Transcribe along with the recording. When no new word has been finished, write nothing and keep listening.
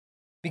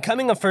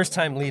Becoming a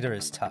first-time leader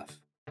is tough.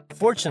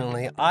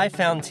 Fortunately, I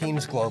found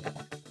Teams Global.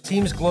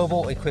 Teams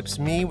Global equips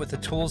me with the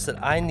tools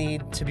that I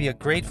need to be a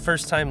great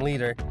first-time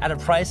leader at a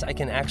price I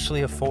can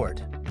actually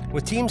afford.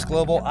 With Teams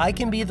Global, I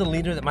can be the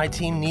leader that my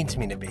team needs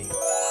me to be.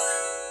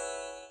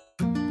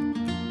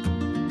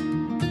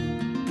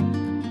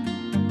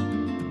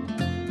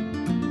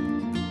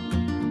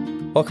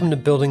 Welcome to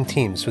Building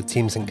Teams with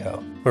Teams &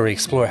 Co., where we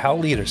explore how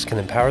leaders can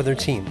empower their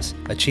teams,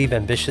 achieve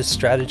ambitious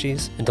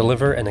strategies, and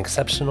deliver an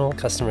exceptional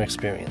customer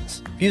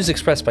experience. Views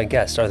expressed by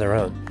guests are their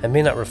own and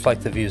may not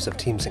reflect the views of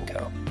Teams &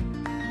 Co.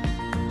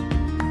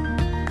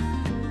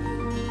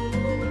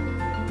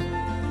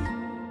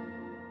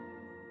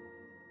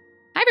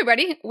 Hi,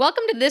 everybody.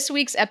 Welcome to this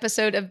week's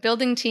episode of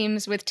Building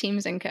Teams with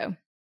Teams & Co.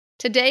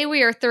 Today,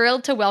 we are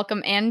thrilled to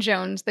welcome Ann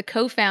Jones, the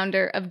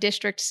co-founder of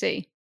District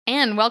C.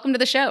 Ann, welcome to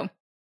the show.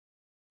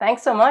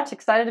 Thanks so much.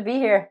 Excited to be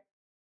here.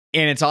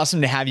 And it's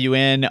awesome to have you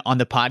in on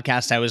the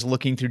podcast. I was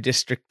looking through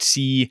District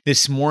C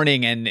this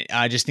morning, and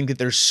I just think that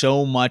there's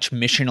so much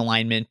mission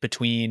alignment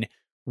between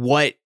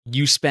what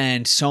you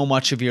spend so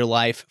much of your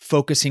life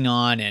focusing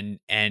on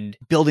and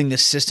building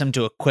this system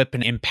to equip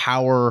and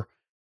empower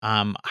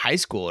high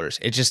schoolers.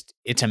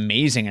 It's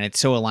amazing, and it's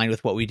so aligned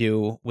with what we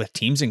do with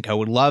Teams & Co.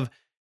 Would love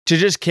to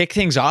just kick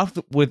things off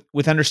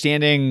with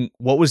understanding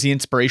what was the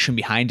inspiration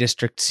behind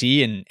District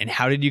C and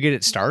how did you get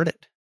it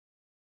started?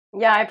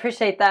 Yeah, I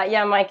appreciate that.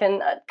 Yeah, Mike,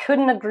 and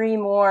couldn't agree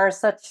more.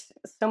 So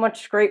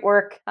much great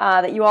work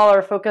that you all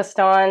are focused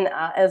on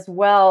as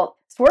well.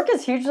 This work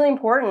is hugely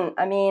important.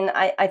 I mean,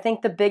 I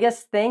think the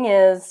biggest thing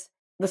is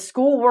the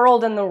school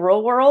world and the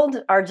real world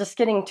are just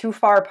getting too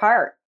far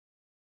apart.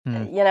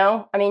 You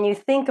know, I mean, you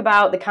think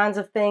about the kinds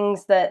of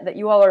things that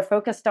you all are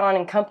focused on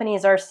and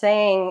companies are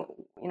saying,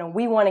 you know,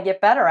 we want to get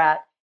better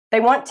at. They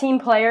want team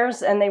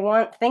players and they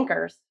want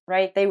thinkers,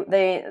 right?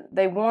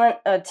 They want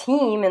a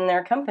team in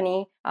their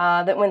company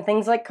that when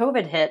things like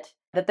COVID hit,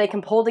 that they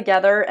can pull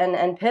together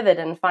and pivot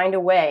and find a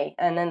way.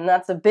 And then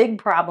that's a big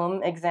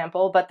problem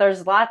example, but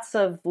there's lots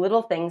of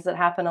little things that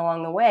happen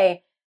along the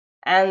way.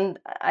 And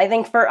I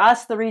think for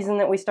us, the reason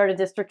that we started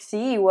District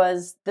C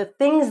was the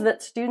things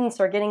that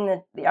students are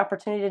getting the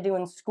opportunity to do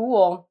in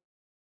school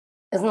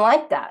isn't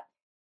like that.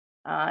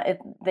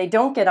 They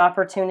don't get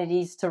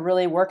opportunities to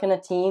really work in a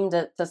team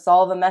to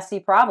solve a messy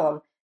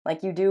problem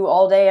like you do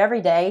all day,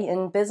 every day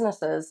in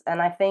businesses.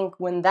 And I think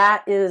when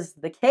that is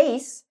the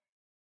case,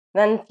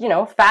 then, you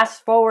know,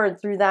 fast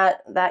forward through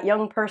that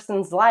young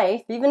person's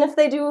life, even if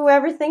they do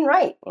everything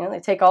right, you know, they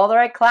take all the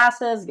right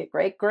classes, get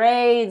great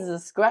grades,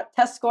 the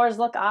test scores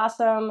look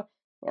awesome,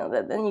 you know,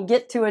 then you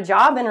get to a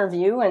job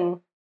interview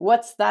and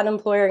what's that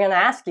employer going to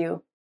ask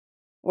you?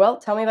 Well,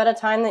 tell me about a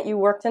time that you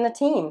worked in a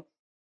team.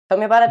 Tell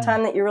me about a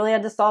time that you really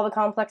had to solve a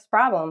complex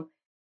problem.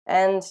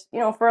 And, you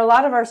know, for a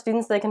lot of our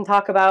students, they can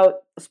talk about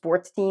a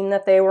sports team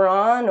that they were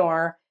on,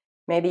 or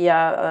maybe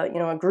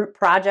a group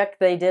project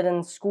they did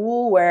in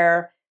school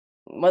where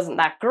it wasn't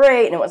that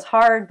great and it was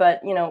hard. But,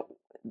 you know,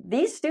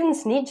 these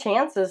students need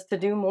chances to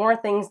do more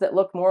things that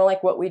look more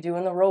like what we do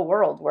in the real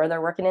world, where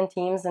they're working in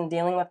teams and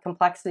dealing with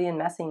complexity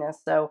and messiness.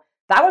 So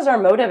that was our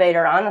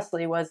motivator,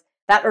 honestly, was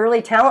that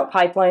early talent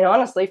pipeline,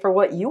 honestly, for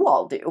what you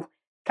all do.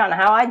 Kind of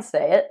how I'd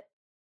say it.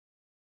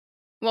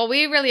 Well,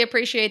 we really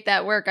appreciate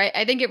that work.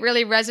 I think it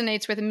really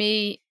resonates with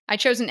me. I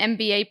chose an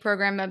MBA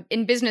program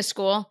in business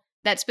school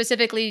that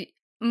specifically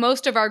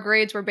most of our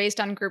grades were based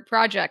on group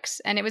projects.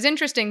 And it was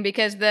interesting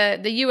because the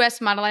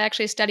US model, I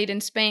actually studied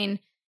in Spain,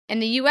 and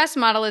the US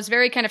model is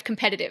very kind of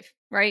competitive,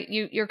 right?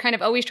 You're kind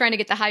of always trying to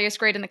get the highest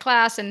grade in the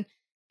class. And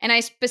I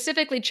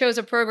specifically chose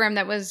a program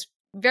that was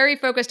very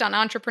focused on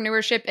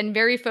entrepreneurship and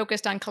very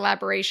focused on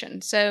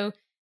collaboration. So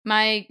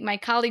my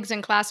colleagues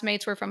and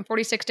classmates were from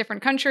 46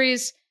 different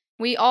countries.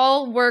 We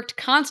all worked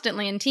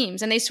constantly in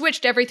teams, and they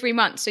switched every 3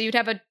 months. So you'd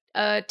have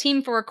a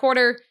team for a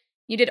quarter.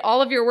 You did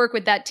all of your work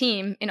with that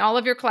team in all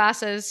of your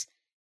classes.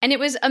 And it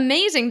was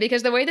amazing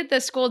because the way that the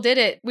school did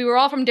it, we were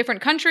all from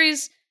different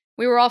countries.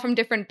 We were all from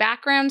different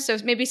backgrounds. So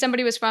maybe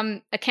somebody was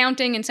from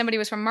accounting and somebody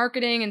was from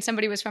marketing and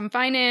somebody was from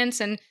finance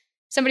and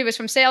somebody was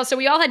from sales. So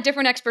we all had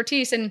different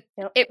expertise, and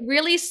It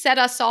really set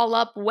us all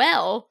up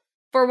well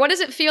for what does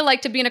it feel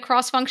like to be in a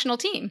cross-functional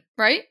team,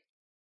 right?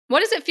 What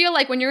does it feel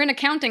like when you're in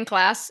accounting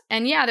class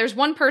and there's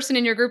one person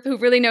in your group who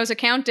really knows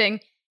accounting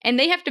and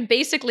they have to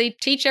basically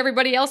teach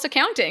everybody else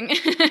accounting,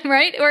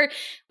 right? Or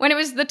when it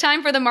was the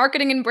time for the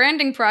marketing and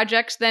branding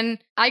projects, then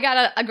I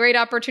got a great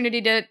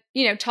opportunity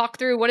to, talk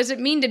through what does it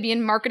mean to be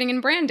in marketing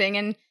and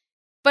branding.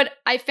 But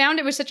I found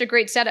it was such a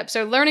great setup.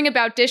 So learning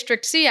about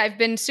District C, I've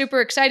been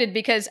super excited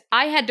because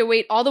I had to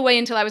wait all the way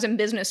until I was in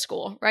business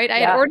school, right? I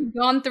had already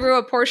gone through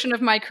a portion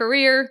of my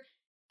career.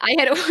 I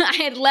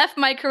had left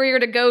my career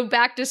to go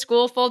back to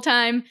school full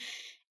time.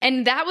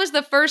 And that was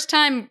the first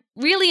time,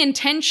 really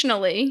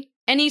intentionally,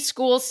 any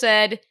school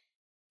said,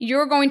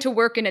 you're going to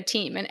work in a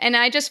team. And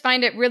I just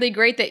find it really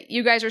great that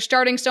you guys are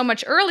starting so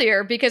much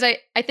earlier because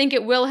I think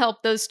it will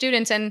help those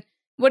students, and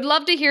would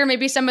love to hear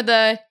maybe some of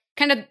the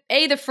kind of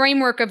the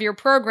framework of your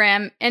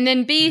program, and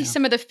then B,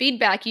 some of the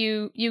feedback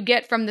you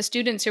get from the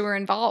students who are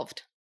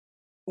involved.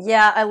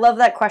 Yeah, I love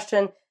that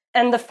question.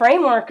 And the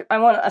framework, I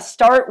want to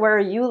start where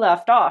you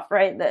left off,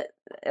 right? That,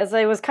 as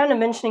I was kind of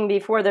mentioning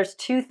before, there's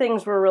two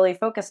things we're really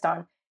focused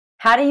on.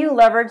 How do you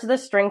leverage the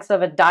strengths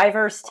of a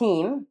diverse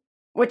team,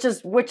 which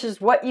is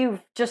what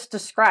you've just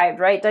described,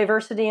 right?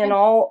 Diversity in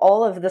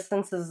all of the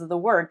senses of the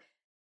word.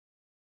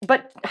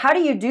 But how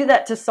do you do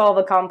that to solve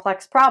a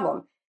complex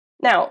problem?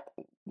 Now,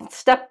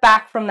 step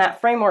back from that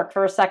framework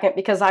for a second,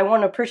 because I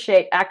want to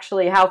appreciate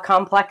actually how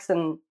complex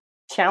and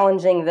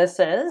challenging this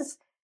is,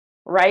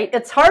 right?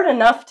 It's hard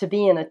enough to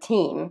be in a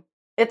team.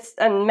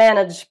 And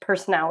manage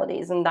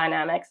personalities and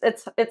dynamics.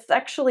 It's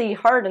actually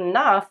hard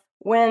enough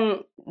when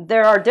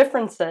there are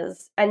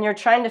differences and you're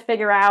trying to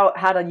figure out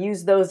how to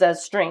use those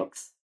as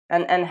strengths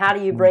and how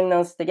do you bring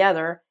those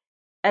together.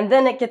 And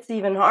then it gets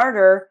even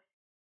harder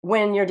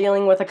when you're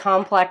dealing with a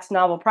complex,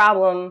 novel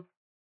problem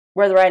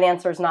where the right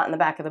answer is not in the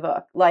back of the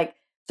book.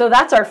 So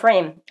that's our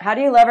frame. How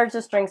do you leverage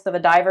the strengths of a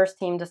diverse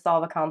team to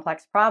solve a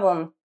complex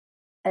problem?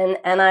 And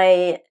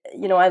I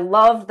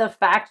love the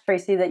fact,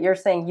 Tracy, that you're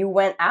saying you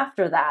went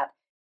after that.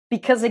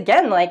 Because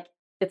again,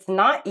 it's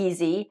not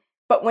easy,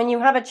 but when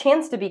you have a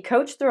chance to be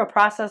coached through a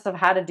process of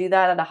how to do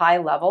that at a high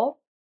level,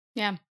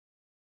 yeah,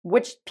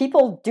 which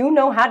people do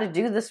know how to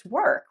do this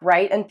work,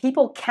 right? And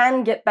people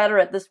can get better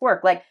at this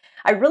work.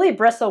 I really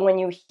bristle when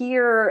you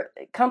hear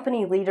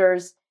company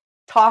leaders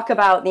talk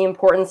about the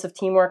importance of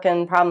teamwork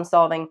and problem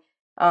solving,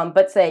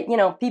 but say,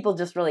 people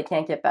just really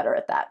can't get better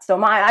at that.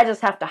 So I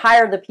just have to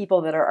hire the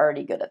people that are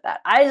already good at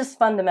that. I just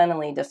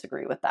fundamentally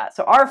disagree with that.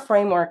 So our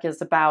framework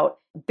is about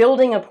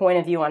building a point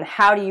of view on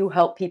how do you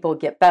help people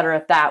get better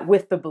at that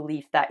with the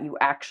belief that you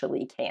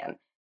actually can.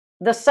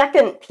 The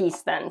second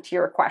piece then to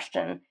your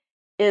question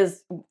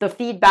is the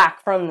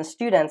feedback from the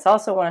students. I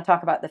also want to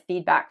talk about the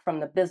feedback from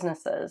the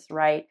businesses,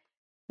 right?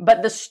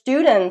 But the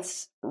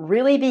students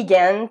really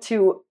begin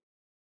to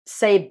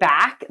say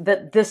back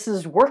that this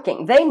is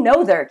working. They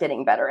know they're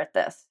getting better at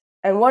this.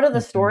 And what are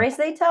the stories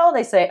they tell?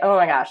 They say, oh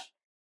my gosh,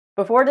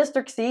 before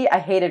District C, I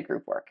hated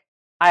group work.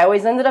 I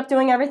always ended up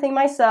doing everything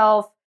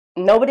myself.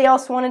 Nobody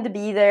else wanted to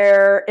be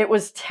there. It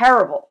was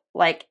terrible.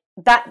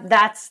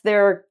 That's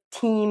their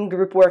team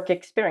group work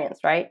experience,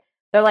 right?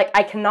 They're like,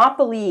 I cannot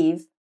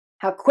believe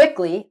how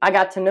quickly I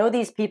got to know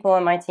these people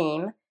on my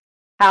team,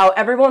 how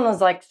everyone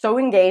was so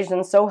engaged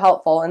and so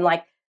helpful, and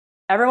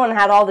everyone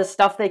had all this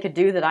stuff they could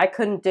do that I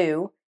couldn't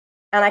do.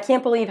 And I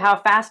can't believe how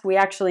fast we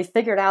actually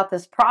figured out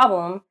this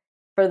problem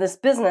for this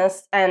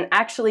business and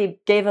actually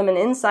gave them an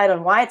insight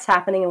on why it's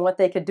happening and what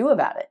they could do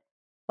about it.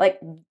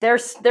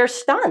 They're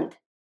stunned.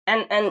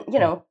 And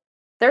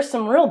there's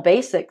some real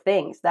basic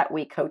things that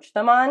we coach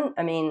them on.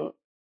 I mean,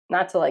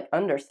 not to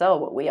undersell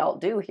what we all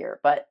do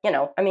here, but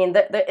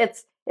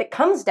it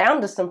comes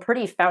down to some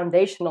pretty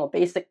foundational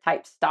basic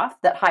type stuff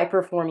that high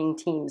performing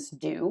teams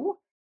do.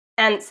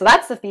 And so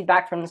that's the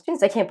feedback from the students.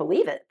 They can't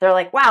believe it. They're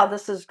like, wow,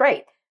 this is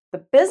great. The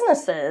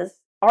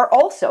businesses are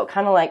also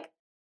kind of like,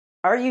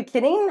 are you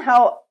kidding?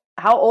 How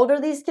old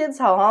are these kids?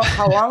 How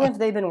long have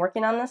they been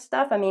working on this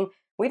stuff? I mean,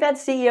 we've had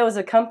CEOs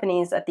of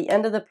companies at the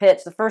end of the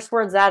pitch, the first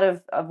words out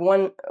of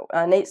one,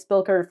 Nate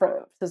Spilker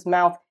from his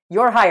mouth,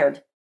 "You're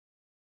hired."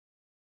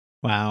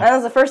 Wow. That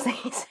was the first thing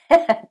he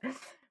said.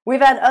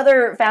 We've had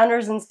other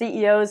founders and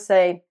CEOs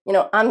say,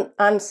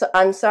 I'm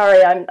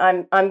sorry,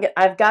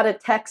 I've got to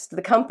text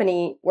the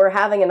company. We're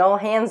having an all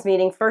hands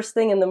meeting first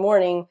thing in the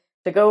morning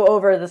to go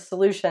over the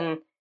solution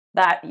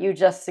that you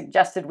just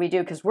suggested we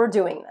do, because we're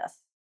doing this.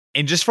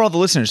 And just for all the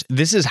listeners,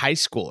 this is high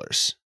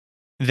schoolers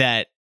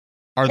that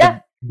are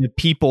the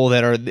people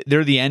they're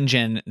the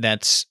engine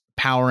that's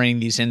powering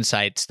these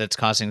insights, that's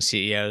causing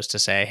CEOs to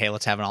say, hey,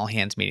 let's have an all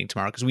hands meeting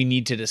tomorrow because we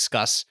need to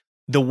discuss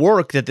the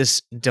work that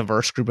this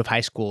diverse group of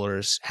high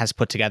schoolers has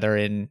put together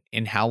in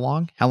how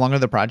long? How long are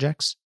the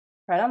projects?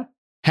 Right on.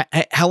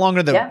 How long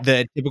are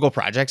the typical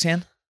projects,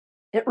 Ann?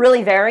 It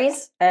really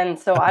varies. And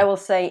so I will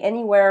say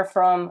anywhere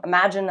from,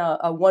 imagine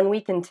a 1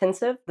 week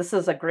intensive. This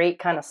is a great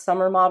kind of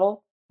summer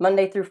model,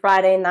 Monday through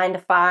Friday, 9 to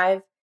 5.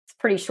 It's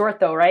pretty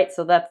short though, right?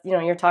 So that's,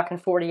 you're talking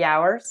 40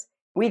 hours.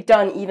 We've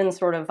done even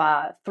sort of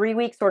 3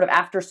 week sort of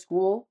after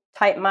school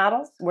type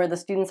models where the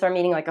students are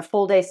meeting a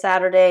full day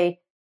Saturday.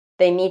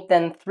 They meet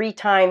then 3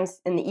 times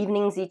in the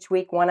evenings each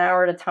week, 1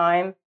 hour at a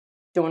time,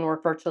 doing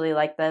work virtually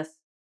like this.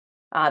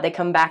 They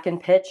come back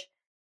and pitch.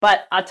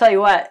 But I'll tell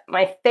you what,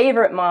 my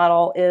favorite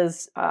model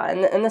is,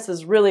 and this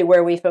is really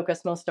where we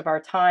focus most of our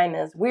time,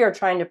 is we are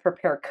trying to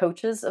prepare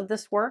coaches of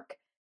this work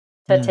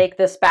to take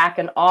this back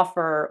and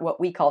offer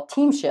what we call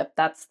teamship.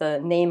 That's the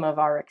name of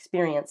our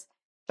experience,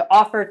 to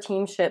offer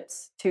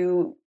teamships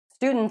to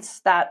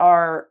students that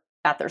are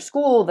at their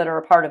school, that are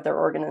a part of their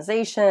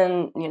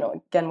organization,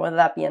 again, whether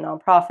that be a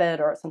nonprofit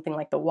or something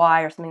like the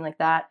Y or something like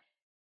that.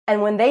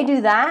 And when they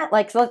do that,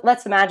 so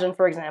let's imagine,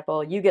 for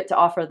example, you get to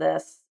offer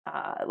this,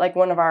 like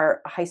one of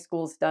our high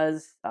schools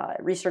does,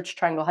 Research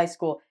Triangle High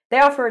School. They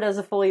offer it as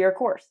a full year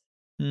course.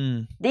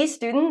 These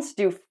students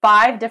do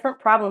 5 different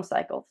problem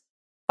cycles,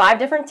 5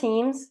 different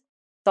teams,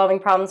 solving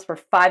problems for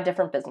 5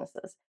 different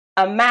businesses.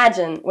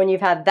 Imagine when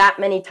you've had that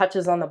many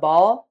touches on the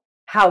ball,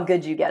 how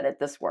good you get at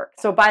this work.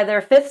 So by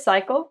their 5th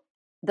cycle,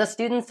 The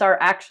students are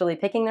actually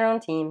picking their own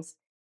teams,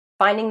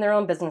 finding their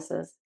own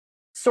businesses,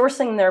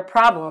 sourcing their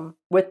problem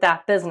with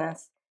that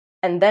business,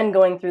 and then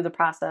going through the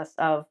process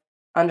of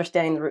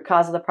understanding the root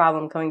cause of the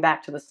problem, going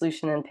back to the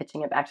solution and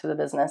pitching it back to the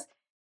business.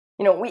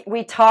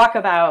 We talk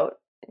about,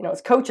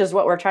 as coaches,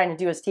 what we're trying to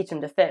do is teach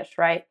them to fish,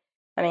 right?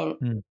 I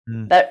mean,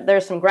 that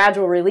there's some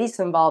gradual release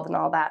involved in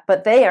all that,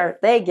 but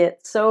they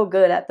get so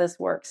good at this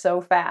work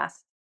so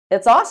fast.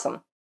 It's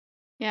awesome.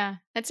 Yeah,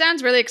 it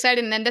sounds really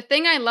exciting. And the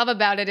thing I love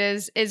about it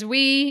is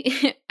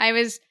I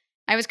was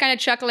kind of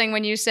chuckling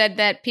when you said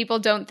that people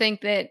don't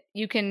think that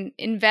you can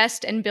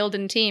invest and build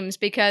in teams,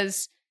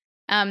 because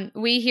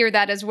we hear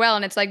that as well.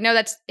 And it's like, no,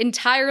 that's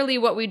entirely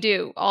what we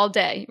do all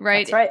day,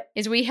 right? That's right.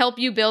 Is we help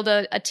you build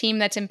a team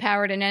that's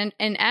empowered and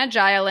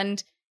agile.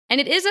 And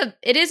it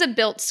is a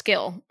built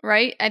skill,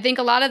 right? I think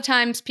a lot of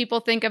times people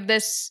think of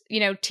this,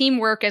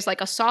 teamwork as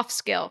like a soft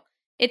skill.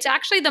 It's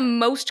actually the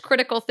most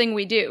critical thing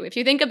we do. If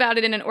you think about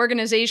it in an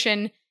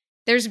organization,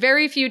 there's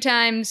very few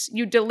times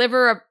you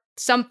deliver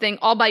something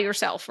all by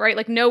yourself, right?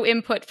 Like no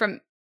input from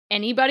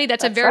anybody.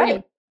 That's a very,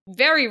 right.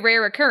 very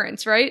rare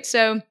occurrence, right?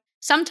 So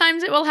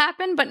sometimes it will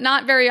happen, but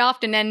not very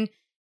often.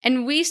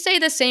 And we say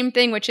the same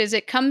thing, which is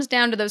it comes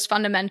down to those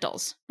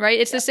fundamentals, right?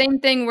 It's the same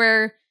thing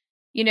where,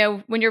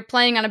 when you're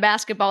playing on a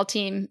basketball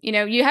team,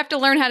 you have to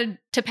learn how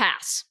to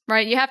pass,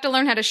 right? You have to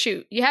learn how to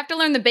shoot. You have to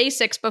learn the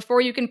basics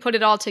before you can put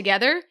it all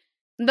together.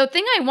 The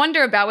thing I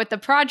wonder about with the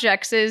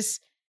projects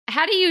is,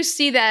 how do you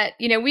see that?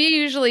 We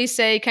usually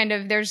say kind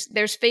of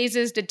there's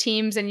phases to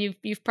teams, and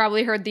you've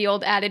probably heard the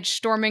old adage,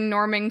 storming,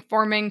 norming,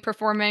 forming,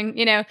 performing,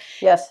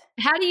 Yes.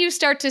 How do you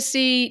start to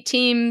see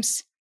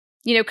teams,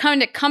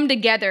 kind of come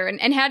together,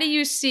 and how do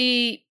you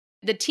see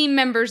the team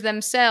members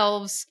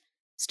themselves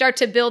start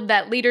to build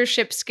that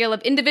leadership skill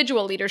of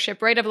individual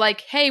leadership, right? Of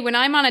like, hey, when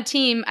I'm on a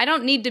team, I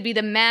don't need to be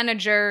the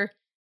manager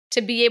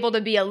to be able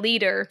to be a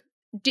leader.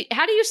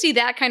 How do you see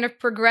that kind of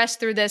progress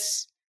through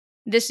this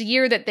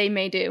year that they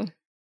may do?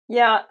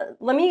 Yeah,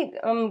 let me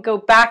go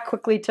back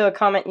quickly to a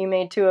comment you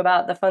made too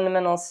about the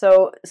fundamentals.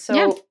 So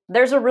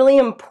There's a really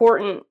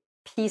important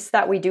piece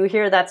that we do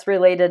here that's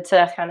related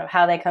to kind of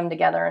how they come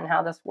together and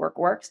how this work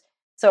works.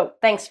 So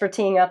thanks for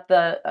teeing up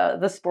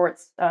the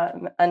sports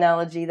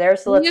analogy there.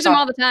 So let's use them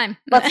all the time.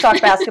 Let's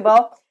talk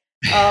basketball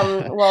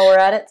while we're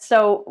at it.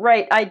 So,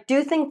 right, I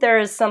do think there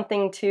is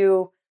something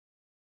to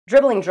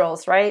dribbling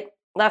drills, right?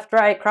 Left,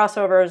 right,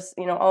 crossovers,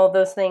 all of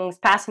those things,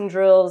 passing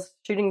drills,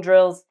 shooting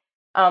drills.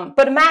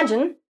 But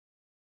imagine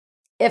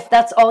if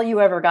that's all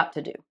you ever got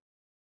to do.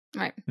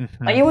 Right.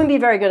 Mm-hmm. Like, you wouldn't be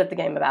very good at the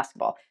game of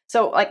basketball.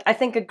 So, I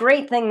think a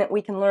great thing that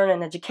we can learn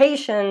in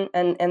education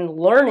and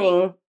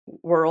learning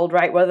world,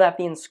 right, whether that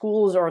be in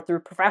schools or through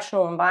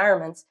professional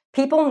environments,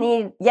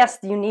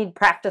 you need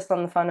practice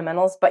on the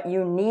fundamentals, but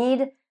you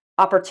need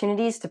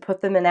opportunities to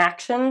put them in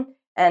action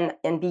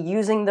and be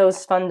using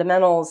those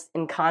fundamentals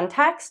in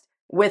context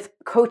with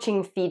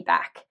coaching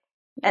feedback.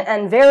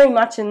 And very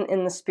much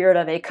in the spirit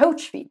of a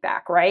coach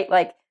feedback, right?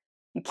 Like,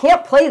 you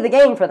can't play the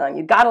game for them.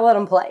 You got to let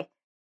them play,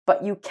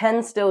 but you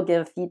can still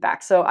give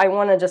feedback. So I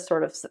want to just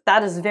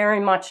that is very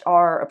much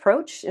our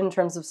approach in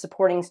terms of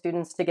supporting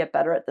students to get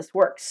better at this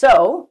work.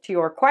 So to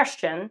your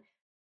question,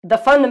 the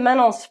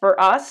fundamentals for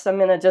us, I'm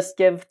going to just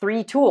give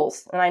 3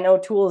 tools. And I know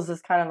tools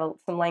is kind of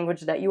some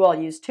language that you all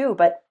use too,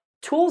 but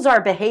tools are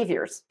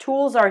behaviors.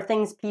 Tools are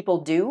things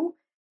people do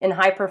in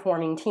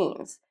high-performing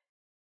teams.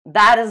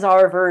 That is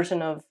our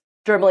version of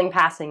dribbling,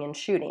 passing, and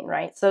shooting,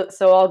 right? So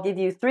I'll give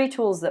you 3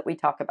 tools that we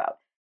talk about.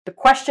 The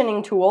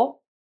questioning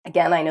tool,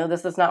 again, I know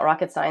this is not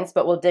rocket science,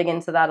 but we'll dig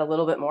into that a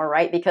little bit more,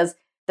 right? Because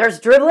there's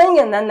dribbling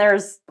and then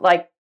there's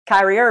like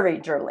Kyrie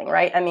Irving dribbling,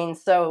 right? I mean,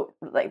 so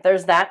like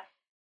there's that.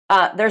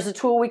 There's a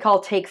tool we call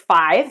Take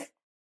 5,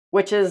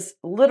 which is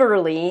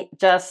literally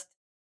just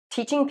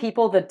teaching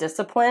people the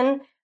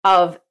discipline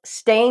of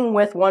staying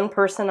with one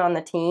person on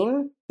the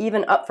team,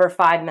 even up for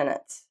 5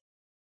 minutes,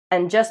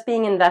 and just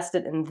being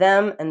invested in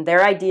them and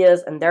their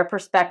ideas and their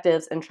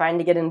perspectives and trying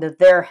to get into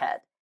their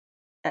head.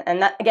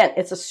 And that, again,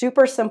 it's a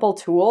super simple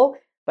tool,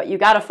 but you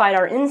got to fight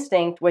our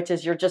instinct, which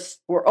is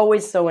we're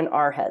always so in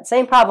our head.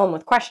 Same problem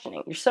with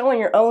questioning. You're so in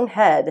your own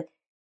head,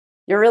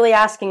 you're really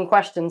asking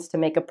questions to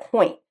make a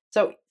point.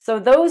 So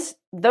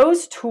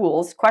those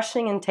tools,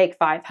 questioning and Take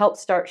 5, help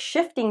start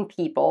shifting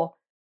people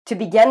to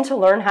begin to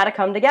learn how to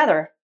come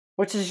together,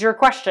 which is your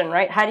question,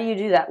 right? How do you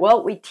do that?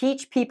 Well, we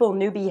teach people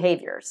new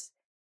behaviors,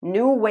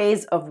 new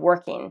ways of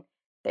working.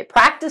 They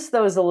practice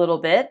those a little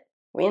bit.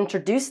 We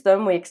introduce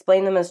them, we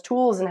explain them as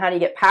tools and how do you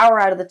get power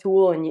out of the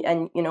tool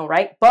and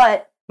right?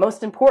 But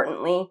most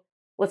importantly,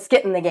 let's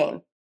get in the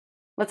game.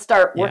 Let's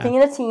start working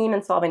in a team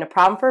and solving a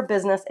problem for a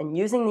business and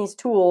using these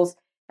tools,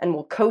 and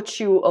we'll coach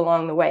you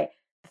along the way.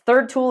 The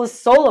third tool is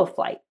solo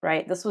flight,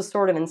 right? This was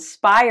sort of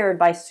inspired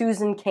by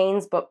Susan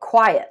Cain's book,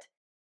 Quiet,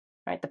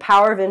 right? The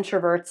power of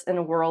introverts in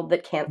a world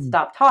that can't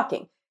stop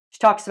talking. She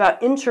talks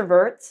about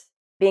introverts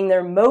being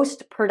their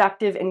most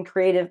productive and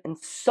creative in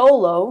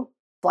solo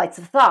flights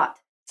of thought.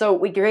 So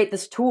we create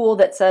this tool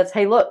that says,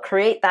 hey, look,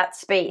 create that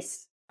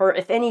space for,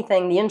 if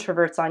anything, the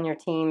introverts on your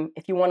team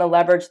if you want to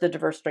leverage the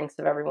diverse strengths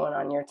of everyone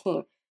on your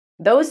team.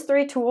 Those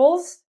three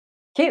tools,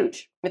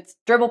 huge. It's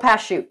dribble,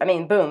 pass, shoot. I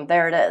mean, boom,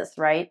 there it is,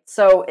 right?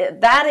 So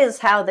that is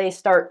how they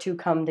start to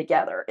come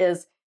together,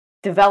 is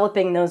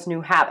developing those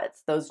new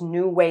habits, those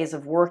new ways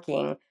of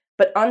working,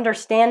 but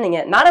understanding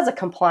it not as a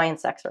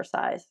compliance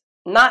exercise,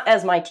 not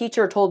as my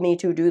teacher told me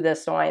to do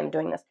this, so I am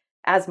doing this,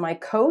 as my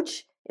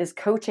coach is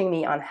coaching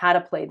me on how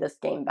to play this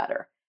game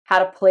better, how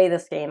to play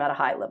this game at a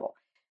high level.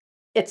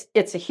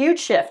 It's a huge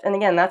shift. And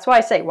again, that's why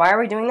I say, why are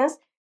we doing this?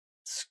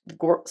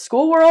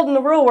 School world and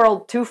the real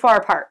world, too far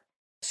apart.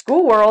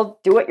 School world,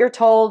 do what you're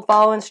told,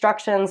 follow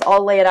instructions,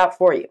 I'll lay it out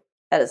for you.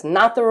 That is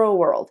not the real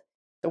world.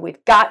 So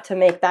we've got to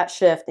make that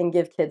shift and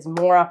give kids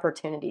more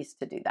opportunities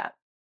to do that.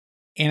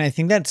 And I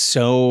think that's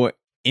so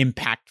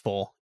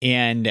impactful.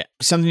 And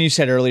something you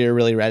said earlier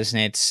really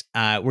resonates,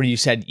 where you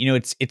said,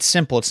 it's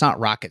simple. It's not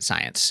rocket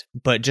science.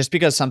 But just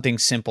because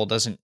something's simple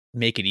doesn't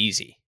make it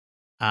easy.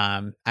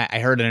 I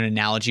heard an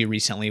analogy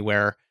recently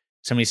where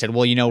somebody said,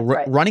 well,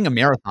 Right. running a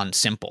marathon's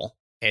simple.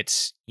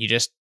 It's you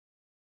just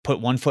put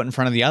one foot in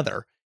front of the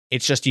other.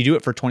 It's just you do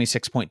it for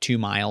 26.2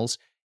 miles,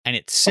 and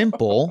it's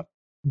simple,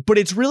 but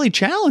it's really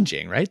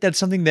challenging, right? That's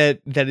something that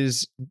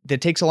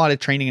takes a lot of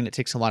training, and it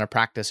takes a lot of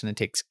practice, and it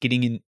takes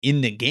getting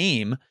in the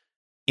game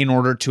in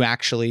order to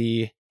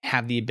actually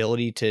have the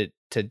ability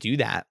to do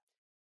that.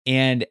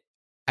 And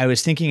I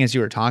was thinking as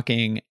you were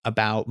talking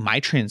about my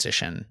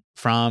transition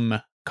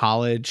from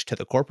college to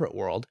the corporate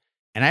world,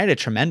 and I had a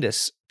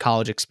tremendous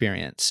college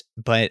experience,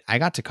 but I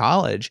got to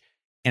college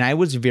and I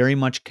was very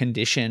much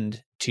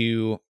conditioned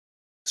to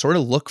sort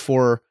of look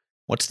for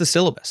what's the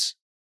syllabus.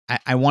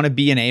 I want to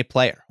be an A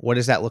player. What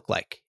does that look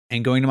like?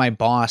 And going to my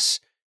boss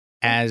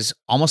as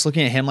almost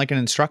looking at him like an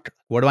instructor.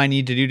 What do I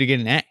need to do to get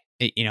an A?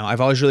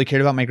 I've always really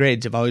cared about my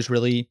grades. I've always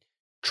really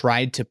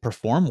tried to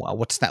perform well.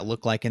 What's that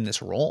look like in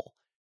this role?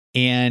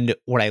 And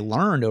what I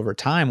learned over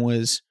time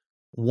was,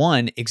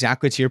 one,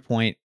 exactly to your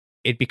point,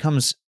 it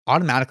becomes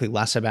automatically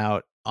less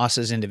about us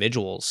as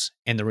individuals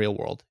in the real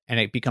world. And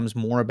it becomes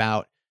more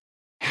about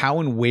how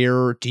and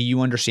where do you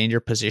understand your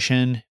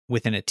position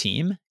within a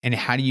team, and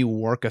how do you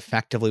work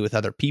effectively with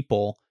other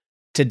people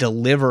to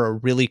deliver a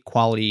really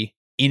quality,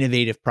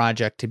 innovative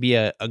project, to be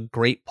a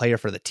great player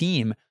for the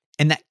team.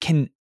 And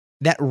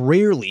that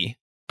rarely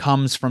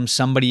comes from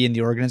somebody in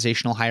the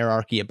organizational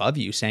hierarchy above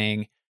you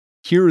saying,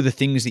 here are the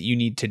things that you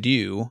need to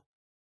do,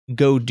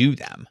 go do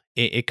them.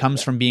 It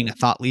comes from being a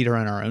thought leader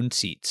in our own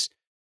seats.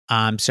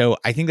 So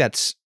I think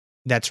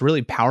that's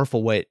really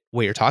powerful what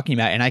you're talking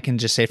about. And I can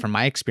just say from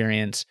my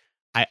experience,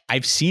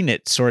 I've seen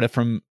it sort of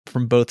from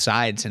both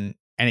sides, and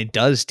it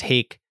does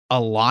take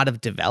a lot of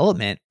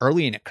development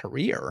early in a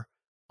career,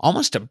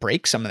 almost to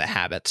break some of the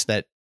habits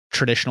that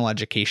traditional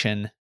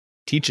education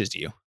teaches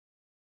you.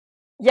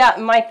 Yeah,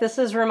 Mike, this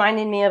is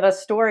reminding me of a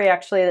story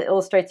actually that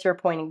illustrates your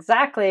point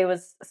exactly. I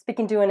was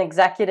speaking to an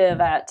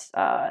executive at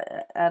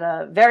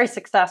a very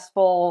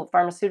successful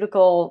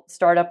pharmaceutical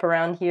startup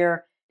around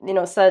here,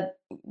 said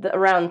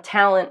around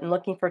talent and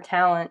looking for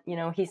talent,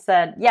 he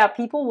said, yeah,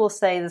 people will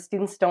say the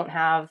students don't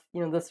have,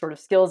 the sort of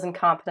skills and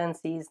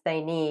competencies they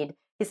need.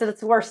 He said,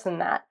 it's worse than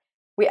that.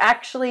 We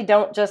actually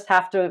don't just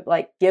have to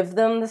give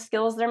them the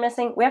skills they're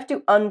missing. We have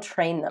to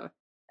untrain them.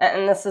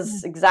 And this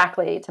is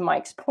exactly to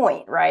Mike's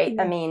point, right?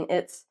 Yeah. I mean,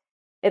 it's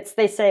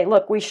they say,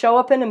 look, we show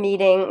up in a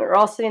meeting, we're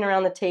all sitting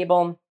around the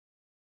table,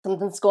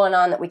 something's going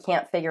on that we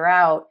can't figure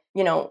out.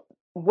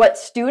 What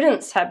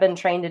students have been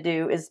trained to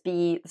do is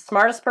be the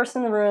smartest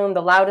person in the room,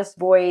 the loudest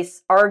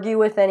voice,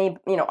 argue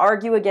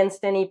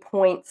against any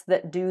points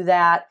that do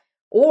that.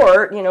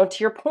 Or, to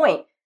your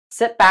point,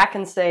 sit back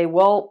and say,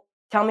 well,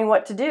 tell me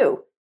what to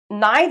do.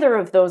 Neither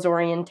of those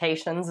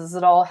orientations is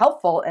at all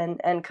helpful.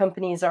 And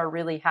companies are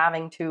really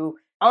having to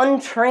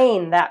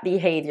untrain that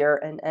behavior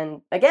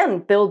and again,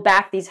 build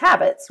back these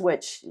habits,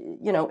 which,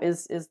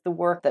 is the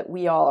work that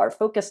we all are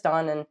focused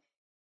on. And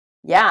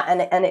yeah,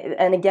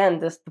 and again,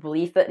 the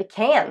belief that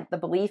the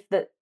belief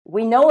that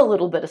we know a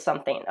little bit of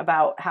something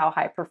about how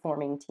high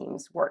performing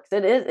teams works.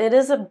 It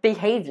is a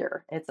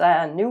behavior. It's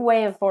a new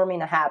way of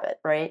forming a habit,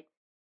 right?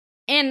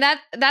 And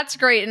that's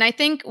great. And I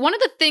think one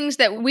of the things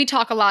that we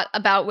talk a lot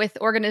about with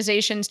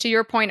organizations, to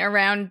your point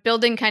around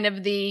building kind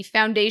of the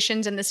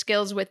foundations and the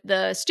skills with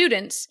the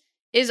students,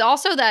 is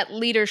also that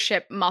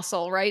leadership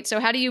muscle, right? So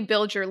how do you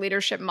build your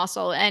leadership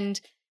muscle?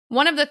 And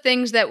one of the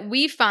things that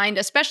we find,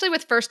 especially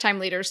with first-time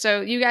leaders,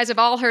 so you guys have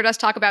all heard us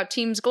talk about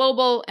Teams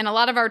Global, and a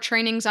lot of our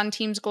trainings on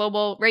Teams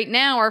Global right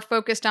now are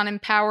focused on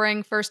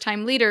empowering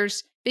first-time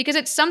leaders, because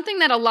it's something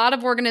that a lot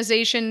of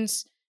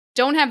organizations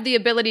don't have the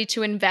ability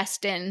to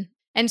invest in.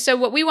 And so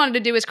what we wanted to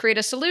do is create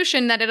a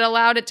solution that it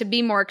allowed it to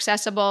be more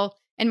accessible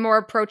and more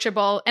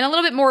approachable and a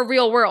little bit more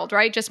real world,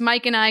 right? Just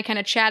Mike and I kind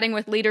of chatting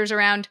with leaders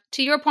around,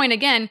 to your point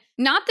again,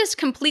 not this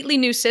completely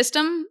new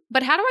system,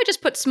 but how do I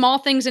just put small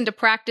things into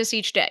practice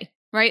each day,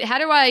 right? How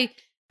do I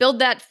build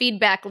that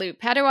feedback loop?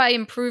 How do I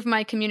improve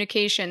my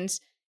communications?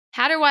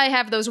 How do I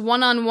have those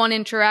one-on-one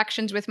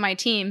interactions with my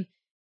team?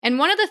 And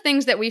one of the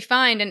things that we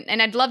find,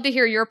 and I'd love to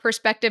hear your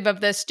perspective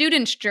of the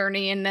student's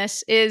journey in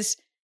this, is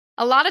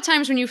a lot of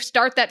times when you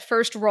start that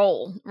first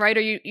role, right,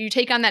 or you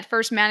take on that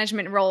first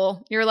management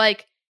role, you're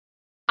like,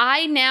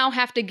 I now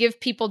have to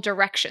give people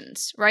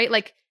directions, right?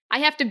 Like I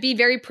have to be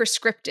very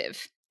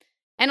prescriptive.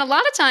 And a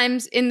lot of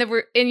times in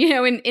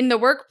the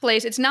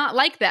workplace, it's not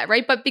like that,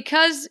 right? But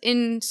because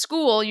in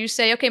school you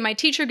say, okay, my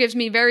teacher gives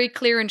me very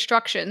clear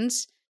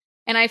instructions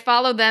and I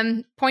follow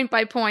them point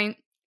by point,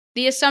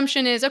 the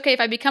assumption is, okay, if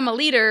I become a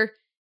leader,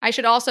 I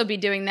should also be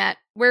doing that.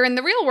 Where in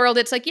the real world,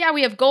 it's like, yeah,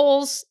 we have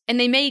goals and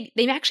they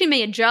actually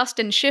may adjust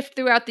and shift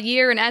throughout the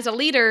year. And as a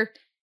leader,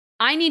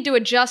 I need to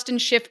adjust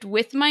and shift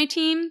with my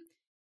team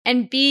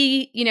and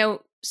be,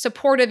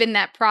 supportive in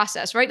that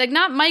process, right? Like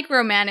not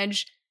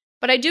micromanage,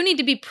 but I do need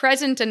to be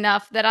present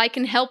enough that I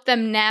can help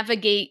them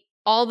navigate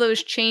all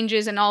those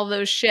changes and all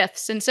those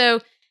shifts. And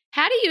so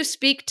how do you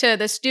speak to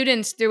the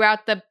students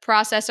throughout the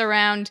process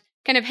around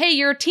kind of, hey,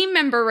 you're a team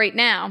member right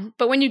now,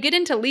 but when you get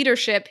into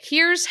leadership,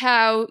 here's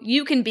how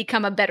you can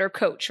become a better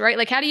coach, right?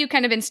 Like how do you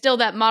kind of instill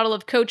that model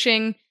of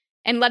coaching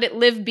and let it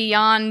live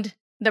beyond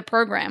the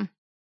program?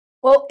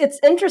 Well, it's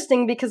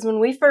interesting because when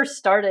we first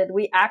started,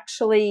 we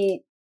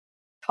actually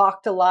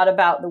talked a lot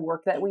about the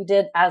work that we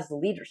did as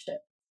leadership.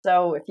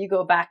 So if you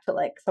go back to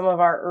like some of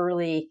our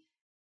early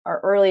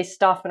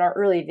stuff and our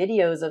early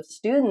videos of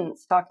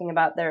students talking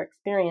about their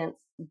experience,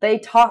 they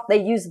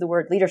use the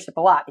word leadership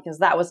a lot because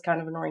that was kind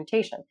of an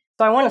orientation.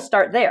 So I want to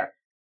start there.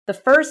 The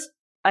first,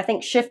 I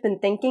think, shift in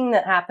thinking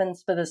that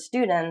happens for the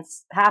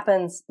students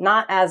happens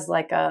not as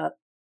like a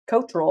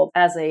coach role,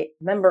 as a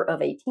member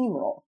of a team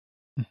role.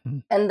 Mm-hmm.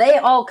 And they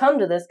all come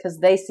to this because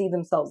they see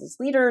themselves as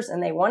leaders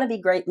and they want to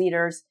be great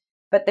leaders,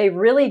 but they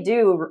really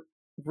do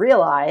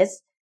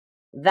realize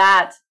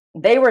that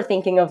they were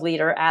thinking of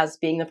leader as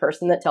being the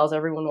person that tells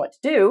everyone what to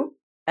do,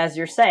 as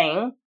you're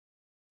saying.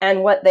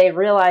 And what they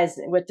realize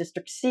with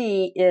District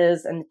C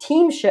is, and the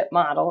teamship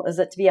model is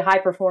that to be a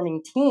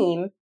high-performing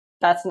team,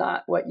 that's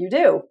not what you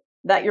do.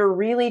 That you're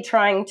really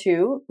trying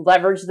to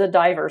leverage the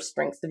diverse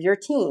strengths of your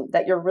team,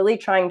 that you're really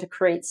trying to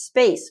create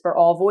space for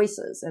all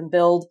voices and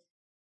build,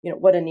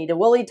 what Anita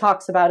Woolley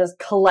talks about is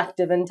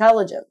collective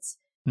intelligence,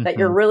 mm-hmm. that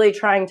you're really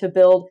trying to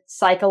build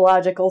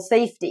psychological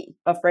safety,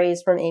 a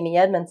phrase from Amy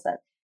Edmondson.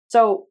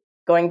 So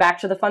going back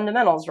to the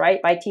fundamentals,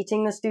 right? By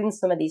teaching the students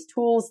some of these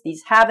tools,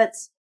 these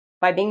habits,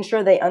 by being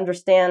sure they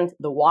understand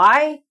the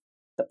why,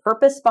 the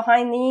purpose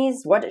behind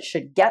these, what it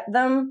should get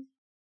them,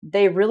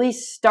 they really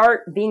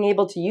start being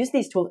able to use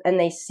these tools and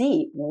they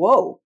see,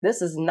 whoa,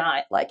 this is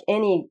not like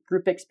any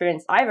group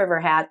experience I've ever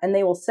had. And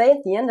they will say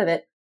at the end of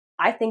it,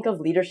 I think of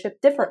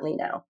leadership differently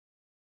now.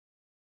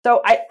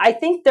 So I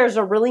think there's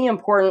a really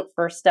important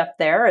first step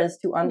there is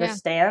to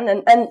understand.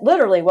 Yeah. And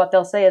literally what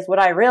they'll say is, what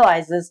I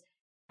realize is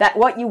that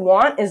what you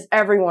want is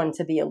everyone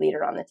to be a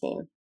leader on the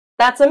team.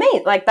 That's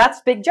amazing. Like that's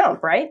a big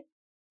jump, right?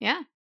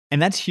 Yeah.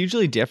 And that's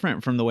hugely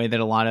different from the way that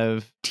a lot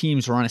of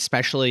teams run,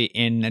 especially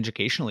in an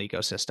educational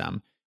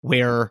ecosystem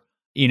where,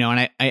 and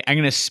I'm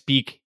going to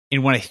speak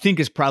in what I think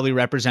is probably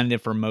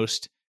representative for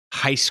most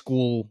high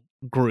school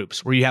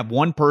groups where you have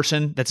one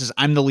person that says,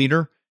 I'm the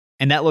leader.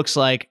 And that looks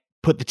like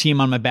put the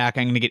team on my back.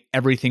 I'm going to get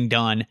everything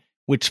done,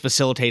 which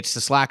facilitates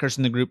the slackers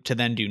in the group to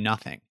then do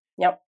nothing.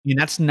 Yep. And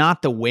that's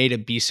not the way to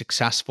be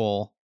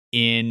successful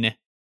in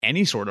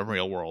any sort of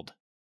real world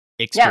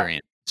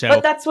experience. So,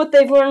 but that's what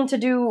they've learned to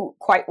do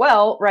quite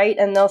well, right?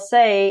 And they'll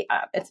say,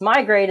 it's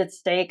my grade at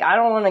stake. I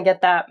don't want to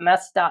get that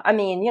messed up. I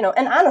mean,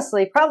 and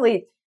honestly,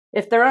 probably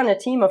if they're on a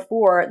team of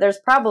 4, there's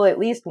probably at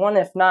least one,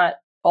 if not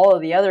all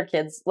of the other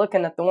kids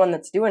looking at the one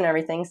that's doing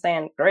everything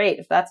saying, great,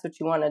 if that's what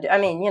you want to do. I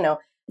mean,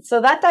 so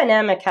that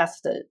dynamic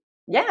has to,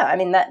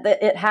 that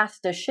it has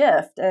to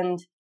shift. And,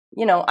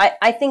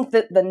 I think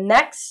that the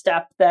next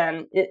step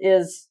then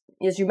is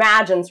you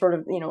imagine sort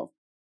of,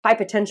 high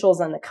potentials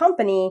in the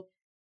company.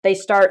 They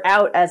start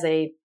out as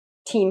a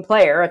team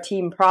player, a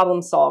team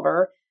problem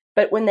solver,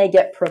 but when they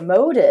get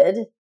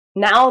promoted,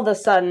 now all of a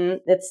sudden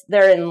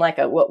they're in like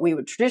what we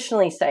would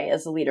traditionally say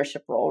is a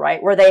leadership role,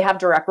 right? Where they have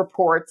direct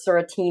reports or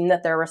a team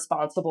that they're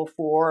responsible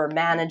for or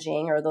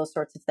managing or those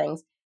sorts of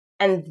things.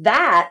 And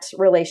that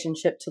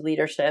relationship to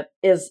leadership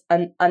is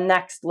a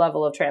next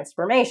level of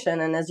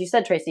transformation. And as you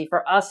said, Tracy,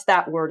 for us,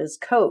 that word is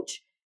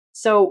coach.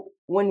 So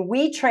when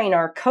we train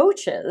our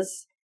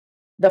coaches,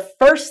 the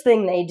first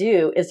thing they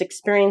do is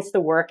experience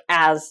the work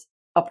as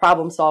a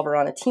problem solver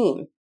on a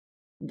team.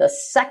 The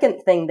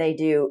second thing they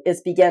do is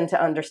begin to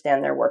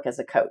understand their work as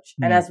a coach.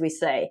 Mm-hmm. And as we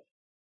say,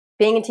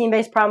 being a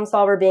team-based problem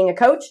solver, being a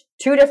coach,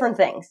 2 different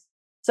things.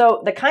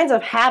 So the kinds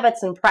of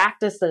habits and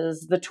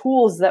practices, the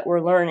tools that we're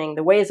learning,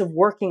 the ways of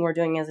working we're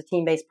doing as a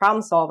team-based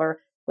problem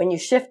solver, when you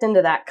shift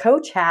into that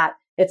coach hat,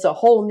 it's a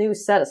whole new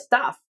set of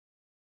stuff.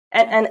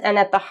 And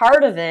at the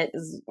heart of it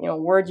is, a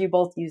word you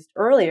both used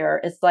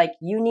earlier. It's like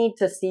you need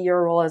to see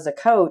your role as a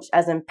coach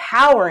as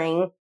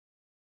empowering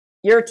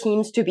your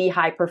teams to be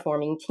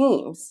high-performing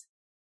teams.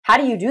 How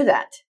do you do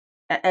that?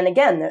 And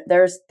again,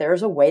 there's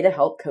a way to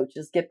help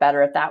coaches get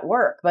better at that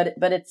work, but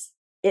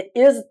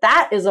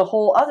that is a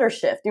whole other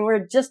shift. And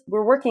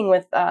we're working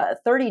with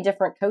 30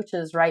 different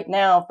coaches right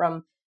now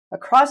from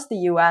across the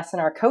U.S. in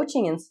our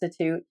coaching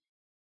institute.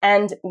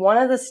 And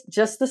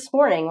just this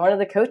morning, one of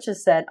the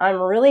coaches said,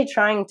 I'm really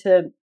trying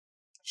to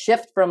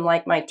shift from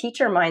like my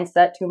teacher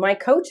mindset to my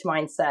coach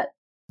mindset.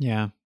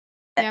 Yeah.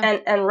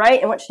 And right.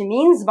 And what she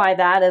means by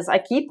that is I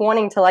keep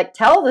wanting to like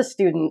tell the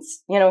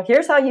students,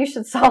 here's how you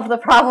should solve the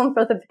problem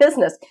for the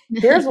business.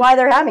 Here's why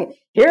they're having it.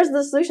 Here's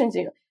the solutions.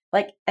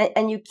 Like,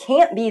 and you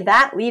can't be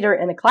that leader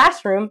in a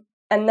classroom,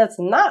 and that's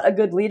not a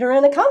good leader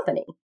in a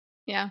company.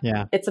 Yeah.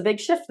 It's a big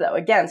shift though,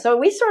 again.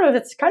 So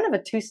it's kind of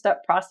a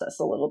two-step process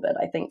a little bit,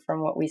 I think,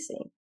 from what we see.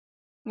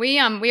 We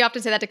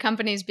often say that to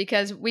companies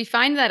because we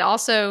find that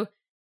also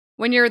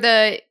when you're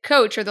the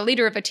coach or the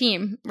leader of a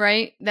team,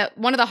 right? That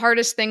one of the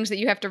hardest things that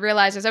you have to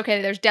realize is, okay,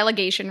 there's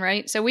delegation,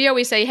 right? So we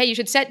always say, hey, you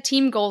should set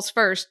team goals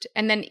first,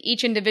 and then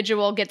each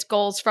individual gets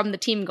goals from the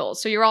team goals.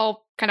 So you're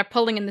all kind of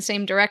pulling in the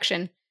same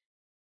direction.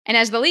 And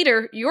as the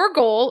leader, your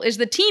goal is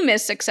the team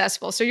is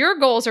successful. So your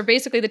goals are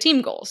basically the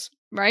team goals,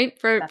 right?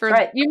 That's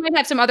right. You might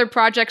have some other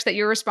projects that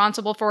you're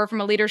responsible for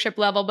from a leadership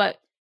level, but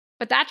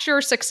that's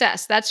your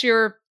success. That's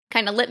your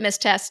kind of litmus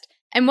test.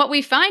 And what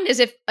we find is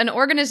if an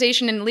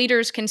organization and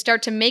leaders can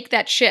start to make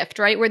that shift,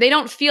 right, where they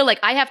don't feel like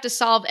I have to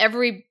solve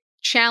every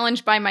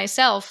challenge by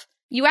myself,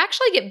 you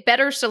actually get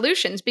better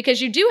solutions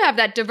because you do have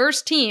that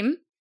diverse team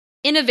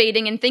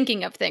innovating and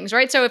thinking of things,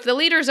 right? So if the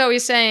leader's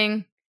always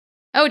saying,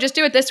 oh, just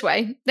do it this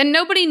way, then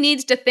nobody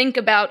needs to think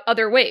about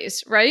other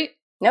ways, right?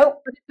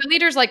 Nope. But if the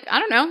leader's like, I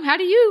don't know, how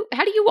do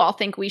you all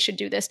think we should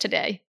do this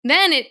today?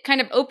 Then it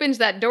kind of opens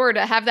that door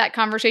to have that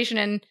conversation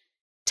and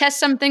test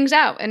some things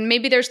out. And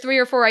maybe there's 3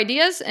 or 4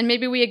 ideas, and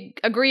maybe we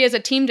agree as a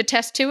team to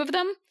test 2 of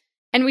them,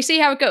 and we see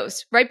how it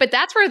goes, right? But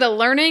that's where the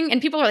learning, and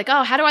people are like,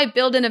 oh, how do I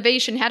build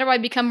innovation? How do I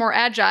become more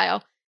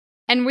agile?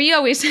 And we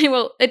always say,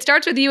 well, it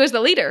starts with you as the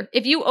leader.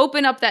 If you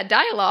open up that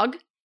dialogue,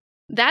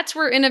 that's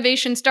where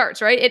innovation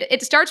starts, right?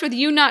 It starts with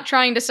you not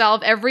trying to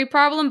solve every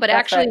problem, but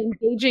that's actually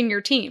engaging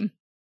your team.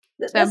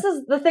 This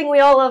is the thing we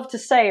all love to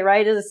say,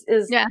 right? Is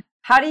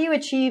how do you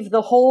achieve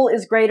the whole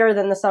is greater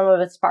than the sum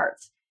of its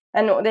parts?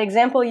 And the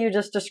example you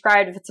just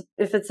described,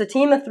 if it's a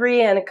team of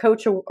 3 and a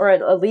coach or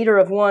a leader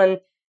of 1,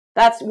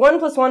 that's 1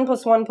 + 1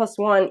 + 1 +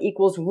 1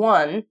 =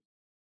 1.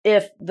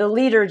 If the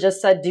leader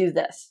just said, do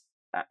this,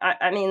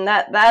 I mean,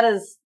 that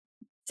is,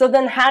 so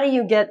then how do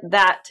you get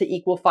that to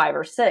equal 5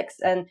 or 6?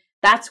 And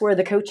that's where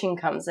the coaching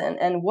comes in.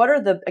 And what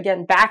are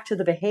again, back to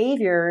the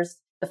behaviors,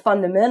 the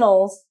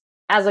fundamentals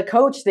as a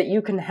coach that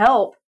you can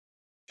help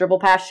dribble,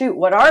 pass, shoot.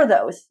 What are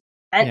those?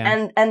 But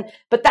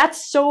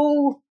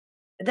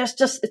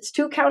it's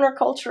too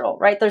countercultural,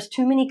 right? There's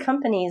too many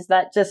companies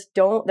that just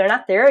they're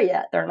not there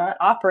yet. They're not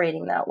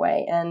operating that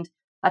way. And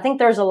I think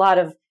there's a lot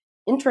of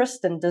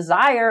interest and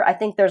desire. I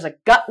think there's a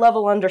gut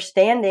level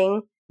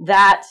understanding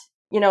that,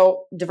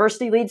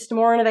 diversity leads to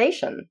more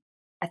innovation.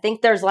 I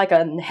think there's like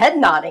a head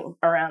nodding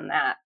around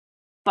that,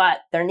 but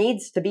there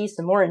needs to be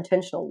some more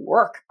intentional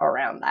work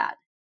around that.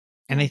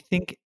 And I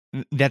think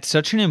that's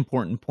such an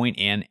important point,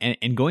 Anne.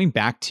 And going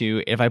back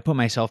to, if I put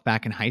myself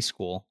back in high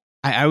school,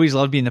 I always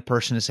loved being the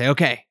person to say,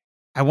 okay,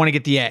 I want to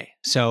get the A.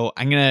 So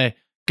I'm going to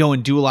go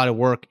and do a lot of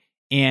work.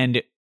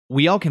 And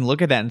we all can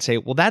look at that and say,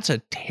 well, that's a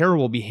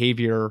terrible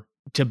behavior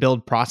to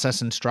build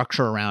process and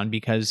structure around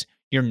because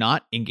you're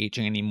not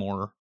engaging any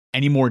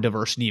more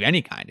diversity of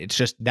any kind. It's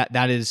just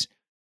that is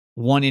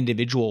one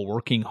individual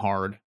working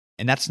hard,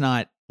 and that's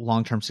not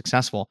long-term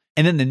successful.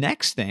 And then the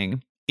next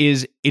thing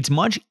is it's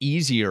much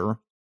easier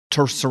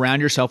to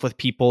surround yourself with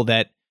people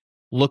that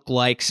look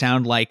like,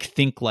 sound like,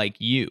 think like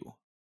you,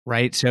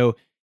 right? So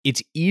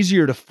it's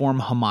easier to form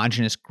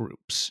homogenous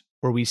groups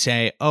where we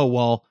say, oh,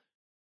 well,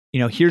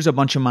 here's a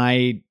bunch of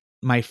my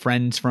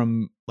friends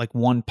from like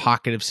one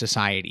pocket of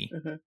society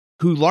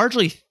who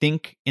largely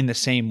think in the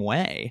same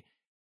way.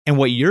 And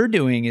what you're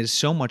doing is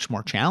so much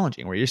more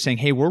challenging, where you're saying,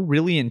 hey, we're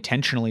really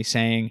intentionally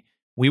saying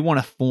we want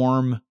to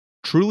form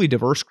truly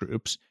diverse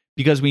groups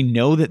because we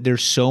know that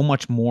there's so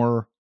much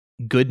more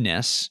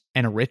goodness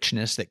and a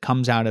richness that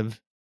comes out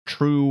of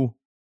true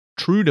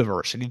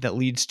diversity that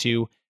leads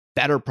to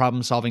better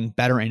problem solving,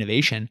 better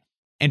innovation.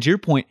 And to your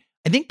point,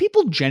 I think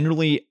people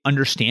generally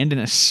understand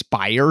and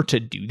aspire to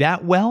do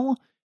that well.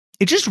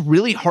 It's just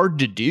really hard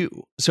to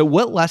do. So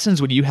what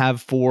lessons would you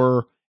have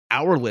for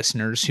our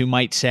listeners who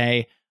might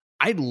say,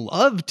 I'd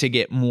love to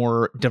get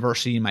more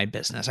diversity in my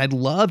business. I'd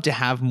love to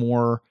have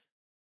more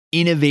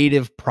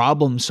innovative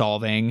problem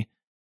solving.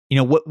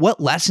 What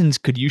lessons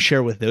could you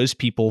share with those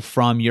people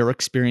from your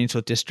experience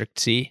with District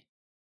C?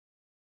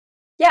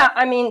 Yeah,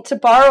 I mean, to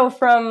borrow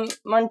from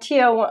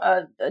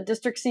Montiel, a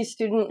District C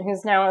student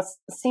who's now a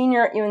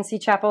senior at UNC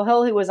Chapel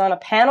Hill, who was on a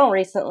panel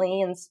recently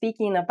and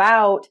speaking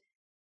about,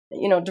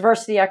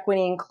 diversity,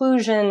 equity,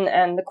 inclusion.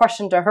 And the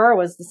question to her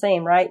was the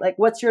same, right? Like,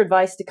 what's your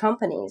advice to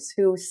companies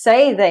who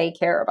say they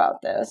care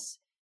about this,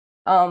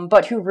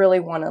 but who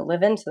really want to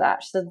live into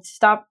that? She said,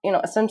 stop,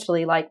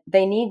 essentially, like,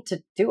 they need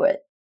to do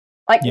it.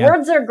 Like,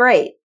 words are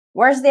great.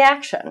 Where's the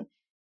action?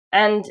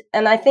 And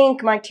I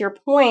think, Mike, to your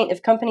point,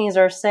 if companies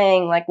are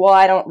saying like, well,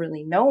 I don't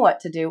really know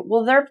what to do,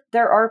 well,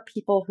 there are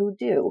people who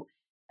do.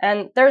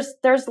 And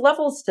there's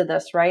levels to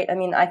this, right? I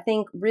mean, I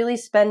think really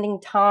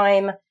spending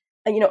time,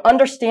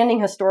 understanding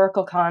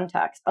historical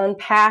context,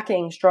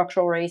 unpacking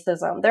structural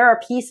racism. There are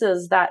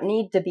pieces that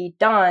need to be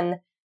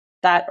done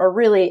that are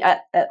really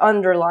at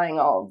underlying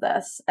all of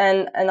this.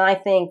 And I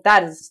think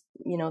that is,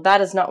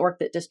 that is not work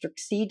that District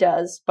C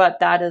does, but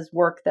that is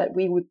work that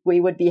we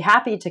would be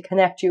happy to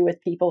connect you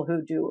with people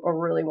who do a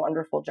really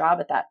wonderful job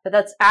at that. But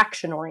that's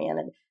action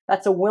oriented.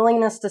 That's a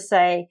willingness to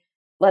say,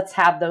 let's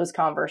have those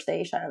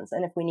conversations.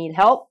 And if we need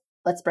help,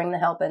 let's bring the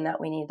help in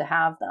that we need to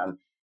have them.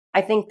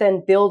 I think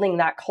then building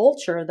that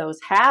culture, those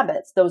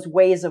habits, those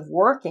ways of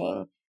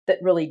working that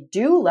really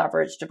do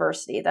leverage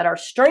diversity, that are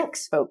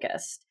strengths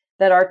focused,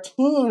 that are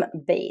team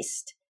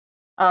based.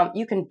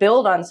 You can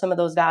build on some of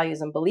those values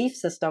and belief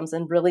systems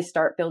and really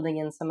start building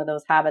in some of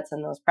those habits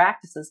and those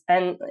practices.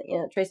 And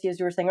Tracy, as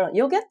you were saying earlier,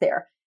 you'll get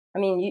there. I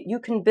mean, you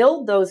can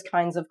build those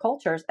kinds of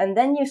cultures, and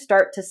then you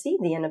start to see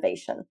the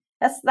innovation.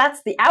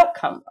 That's the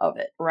outcome of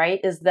it, right?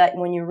 Is that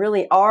when you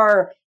really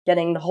are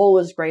getting the whole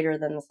is greater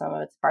than the sum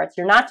of its parts,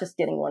 you're not just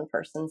getting one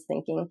person's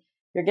thinking,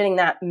 you're getting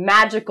that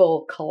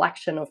magical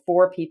collection of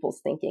four people's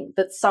thinking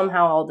that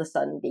somehow all of a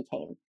sudden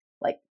became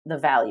like the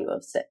value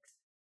of six.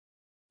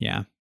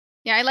 Yeah.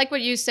 Yeah, I like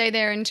what you say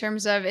there in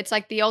terms of it's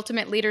like the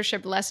ultimate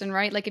leadership lesson,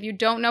 right? Like if you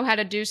don't know how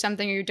to do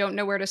something or you don't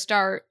know where to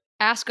start,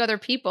 ask other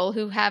people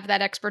who have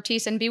that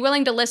expertise and be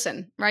willing to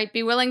listen, right?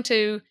 Be willing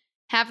to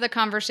have the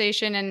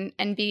conversation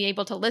and be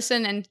able to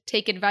listen and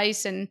take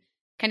advice and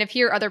kind of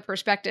hear other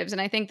perspectives. And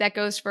I think that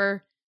goes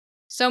for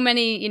so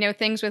many,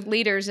 things with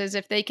leaders is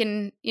if they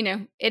can,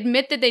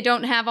 admit that they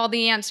don't have all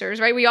the answers,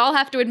 right? We all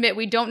have to admit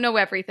we don't know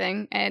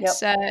everything.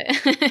 It's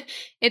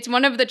it's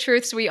one of the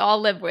truths we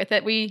all live with,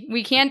 that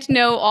we can't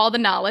know all the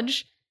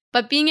knowledge,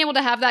 but being able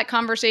to have that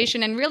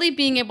conversation and really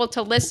being able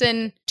to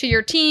listen to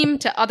your team,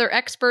 to other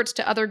experts,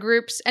 to other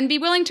groups, and be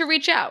willing to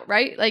reach out,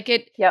 right? Like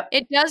it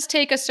does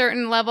take a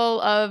certain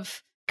level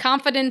of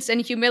confidence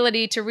and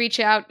humility to reach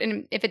out.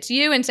 And if it's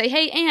you and say,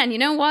 hey, Anne, you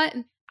know what?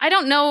 I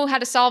don't know how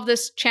to solve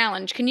this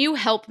challenge. Can you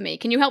help me?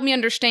 Can you help me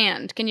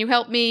understand? Can you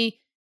help me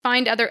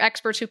find other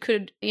experts who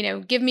could,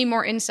 give me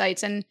more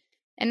insights? And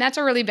that's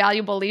a really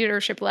valuable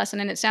leadership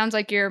lesson. And it sounds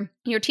like you're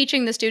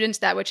teaching the students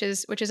that, which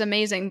is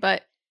amazing.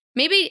 But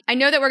maybe I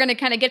know that we're going to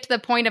kind of get to the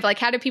point of like,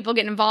 how do people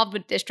get involved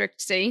with District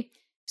C?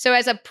 So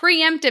as a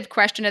preemptive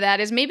question to that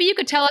is maybe you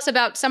could tell us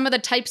about some of the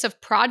types of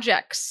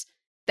projects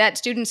that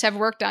students have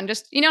worked on.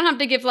 Just, you don't have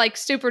to give like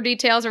super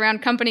details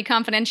around company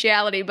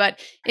confidentiality, but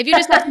if you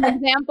just have some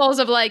examples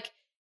of like,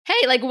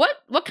 hey, like what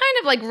kind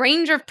of like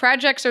range of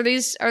projects are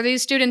these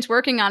students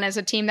working on as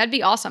a team? That'd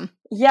be awesome.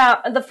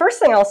 Yeah. The first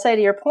thing I'll say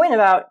to your point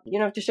about,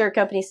 to share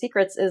company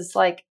secrets is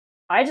like,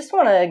 I just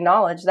want to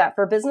acknowledge that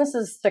for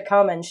businesses to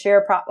come and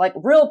share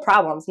real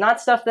problems,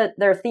 not stuff that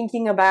they're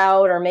thinking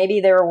about, or maybe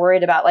they were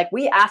worried about, like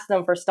we ask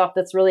them for stuff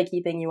that's really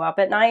keeping you up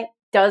at night,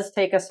 does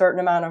take a certain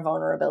amount of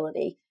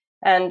vulnerability.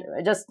 And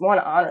I just want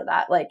to honor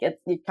that. Like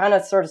you're kind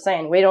of sort of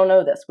saying, we don't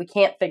know this. We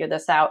can't figure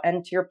this out.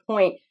 And to your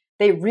point,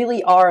 they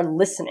really are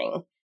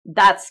listening.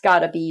 That's got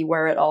to be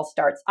where it all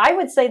starts. I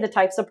would say the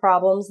types of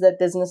problems that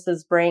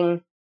businesses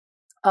bring,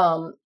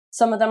 some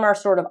of them are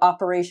sort of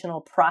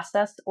operational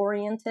process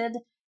oriented.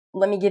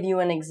 Let me give you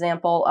an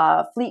example.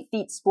 Fleet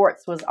Feet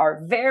Sports was our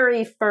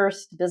very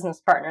first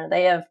business partner.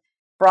 They have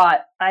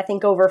brought, I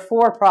think, over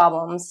 4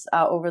 problems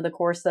over the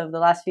course of the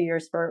last few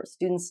years for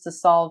students to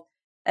solve.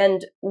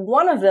 And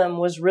one of them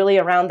was really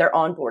around their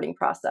onboarding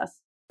process.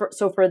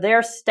 So for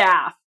their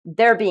staff,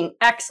 there being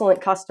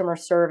excellent customer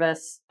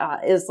service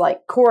is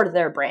like core to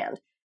their brand.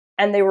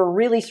 And they were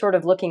really sort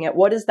of looking at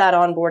what is that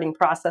onboarding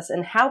process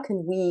and how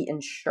can we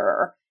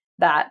ensure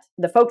that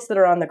the folks that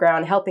are on the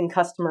ground helping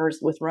customers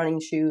with running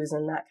shoes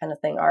and that kind of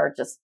thing are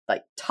just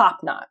like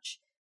top notch.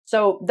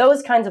 So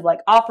those kinds of like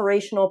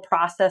operational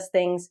process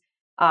things.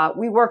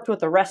 We worked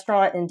with a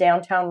restaurant in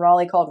downtown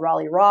Raleigh called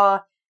Raleigh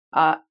Raw.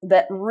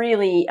 That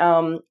really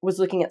was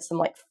looking at some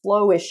like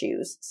flow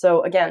issues.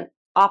 So again,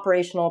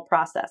 operational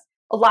process.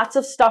 Lots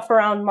of stuff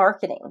around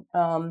marketing,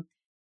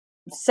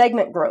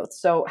 segment growth.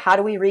 So how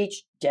do we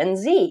reach Gen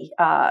Z?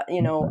 Our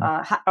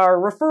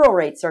referral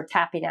rates are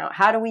tapping out.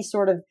 How do we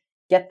sort of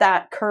get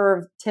that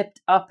curve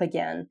tipped up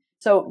again?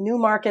 So new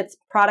markets,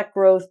 product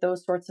growth,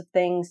 those sorts of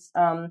things.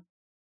 And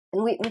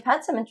we've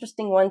had some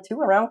interesting one too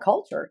around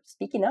culture.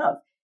 Speaking of.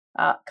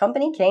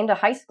 Company came to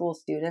high school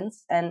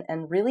students and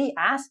really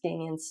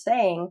asking and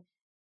saying,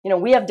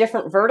 we have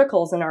different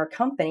verticals in our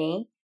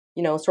company,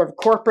 sort of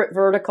corporate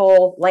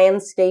vertical,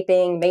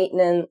 landscaping,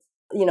 maintenance,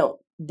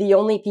 the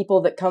only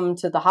people that come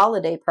to the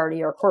holiday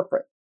party are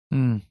corporate.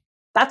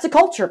 That's a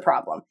culture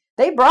problem.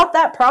 They brought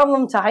that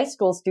problem to high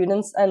school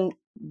students and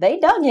they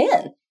dug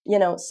in,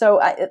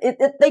 so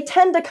they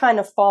tend to kind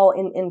of fall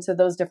into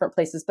those different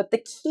places. But the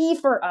key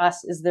for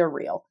us is they're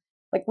real.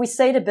 Like we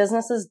say to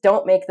businesses,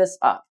 don't make this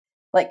up.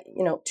 Like,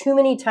 too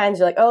many times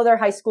you're like, oh, they're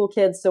high school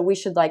kids, so we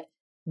should like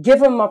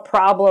give them a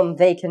problem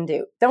they can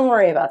do. Don't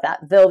worry about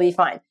that. They'll be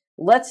fine.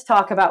 Let's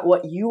talk about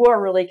what you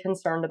are really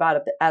concerned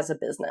about as a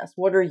business.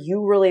 What are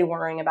you really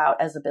worrying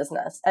about as a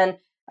business? And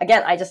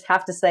again, I just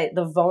have to say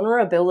the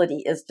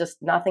vulnerability is just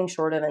nothing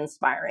short of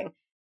inspiring.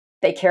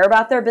 They care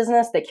about their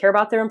business. They care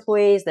about their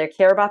employees. They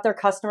care about their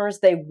customers.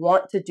 They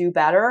want to do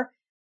better.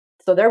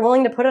 So they're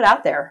willing to put it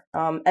out there.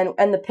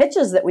 And the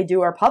pitches that we do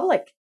are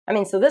public. I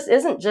mean, so this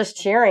isn't just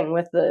sharing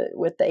with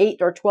the 8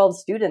 or 12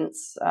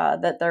 students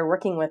that they're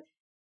working with.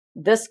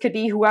 This could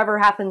be whoever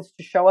happens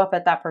to show up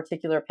at that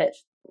particular pitch.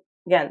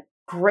 Again,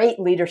 great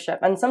leadership.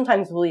 And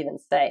sometimes we'll even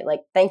say,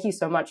 like, thank you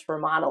so much for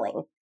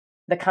modeling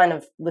the kind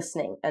of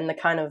listening and the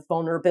kind of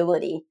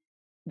vulnerability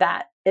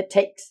that it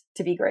takes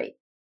to be great.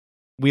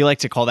 We like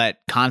to call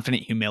that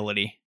confident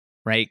humility,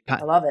 right?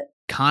 I love it.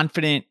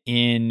 Confident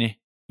in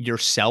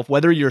yourself,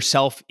 whether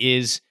yourself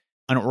is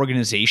an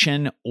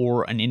organization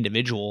or an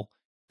individual,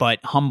 but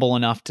humble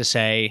enough to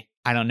say,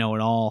 I don't know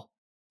it all.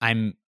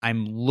 I'm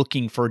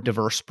looking for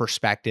diverse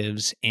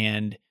perspectives.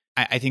 And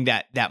I think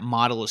that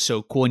model is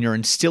so cool. And you're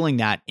instilling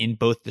that in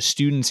both the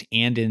students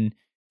and in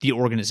the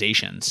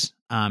organizations.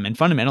 And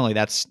fundamentally,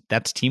 that's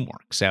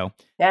teamwork. So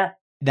yeah,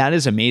 that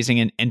is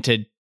amazing. And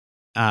to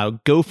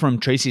go from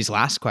Tracy's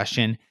last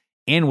question,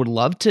 Anne, would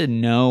love to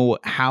know,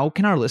 how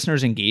can our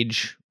listeners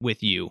engage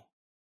with you?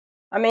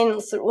 I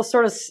mean, so we'll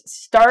sort of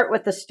start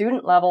with the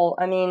student level.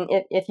 I mean,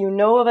 if you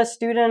know of a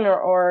student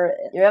or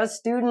you have a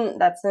student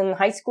that's in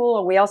high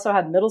school, we also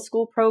have middle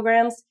school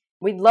programs.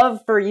 We'd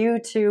love for you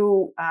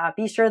to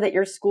be sure that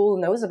your school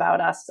knows about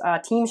us.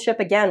 Teamship,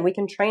 again, we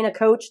can train a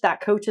coach. That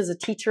coach is a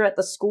teacher at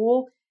the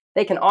school.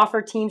 They can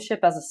offer Teamship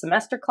as a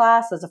semester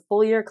class, as a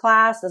full year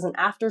class, as an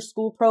after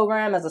school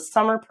program, as a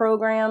summer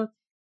program.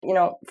 You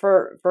know,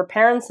 for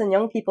parents and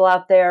young people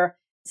out there,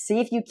 see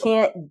if you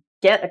can't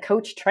get a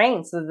coach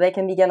trained so that they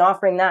can begin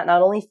offering that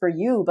not only for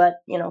you,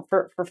 but, you know,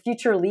 for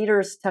future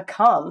leaders to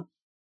come.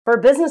 For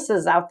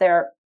businesses out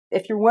there,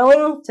 if you're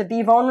willing to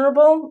be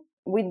vulnerable,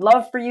 we'd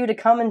love for you to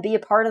come and be a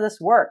part of this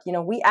work. You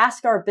know, we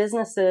ask our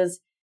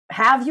businesses,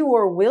 have you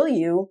or will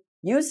you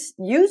use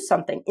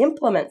something,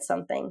 implement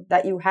something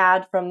that you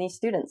had from these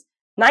students?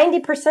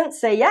 90%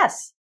 say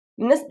yes.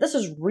 And this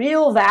is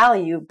real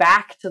value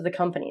back to the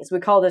companies. We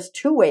call this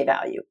two-way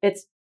value.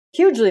 It's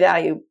hugely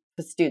valuable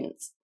to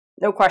students,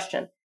 no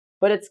question.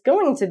 But it's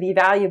going to be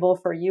valuable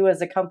for you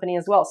as a company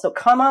as well. So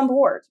come on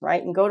board,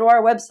 right? And go to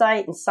our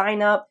website and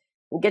sign up.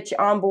 We'll get you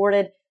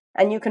onboarded.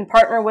 And you can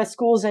partner with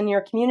schools in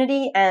your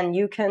community, and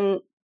you can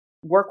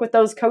work with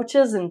those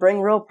coaches and bring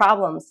real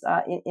problems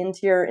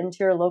into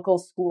your local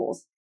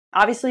schools.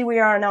 Obviously, we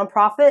are a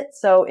nonprofit.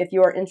 So if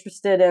you are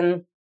interested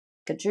in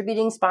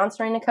contributing,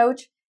 sponsoring a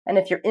coach, and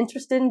if you're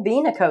interested in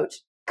being a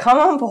coach, come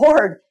on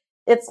board.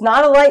 It's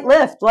not a light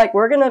lift. Like,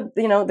 we're going to,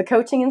 you know, the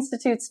Coaching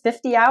Institute's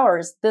 50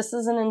 hours. This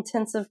is an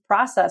intensive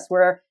process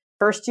where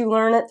first you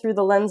learn it through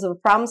the lens of a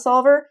problem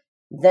solver,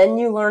 then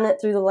you learn it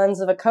through the lens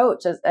of a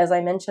coach, as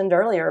I mentioned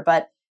earlier.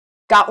 But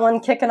got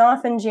one kicking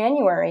off in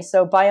January.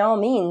 So by all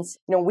means,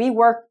 you know, we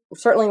work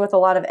certainly with a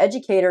lot of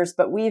educators,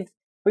 but we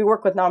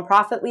work with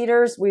nonprofit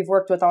leaders. We've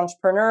worked with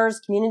entrepreneurs,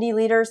 community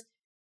leaders,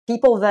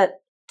 people that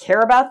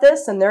care about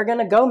this, and they're going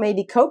to go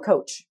maybe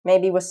co-coach,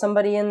 maybe with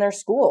somebody in their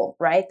school,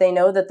 right? They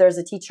know that there's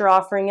a teacher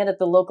offering it at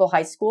the local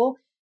high school,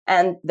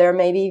 and they're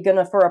maybe going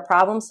to, for a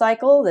problem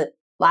cycle that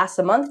lasts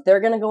a month, they're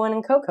going to go in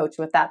and co-coach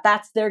with that.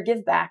 That's their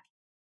give back.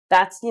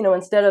 That's, you know,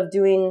 instead of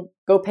doing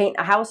go paint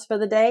a house for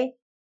the day,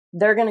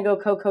 they're going to go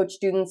co-coach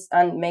students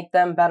and make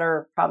them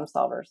better problem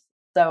solvers.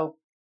 So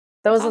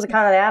those are the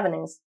kind of the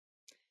avenues.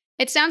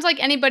 It sounds like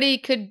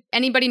anybody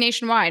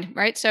nationwide,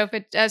 right? So if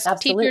it does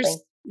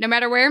teachers, no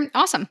matter where,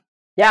 awesome.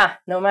 Yeah,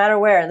 no matter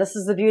where. This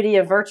is the beauty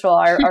of virtual.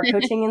 Our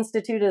Coaching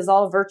Institute is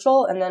all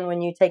virtual. And then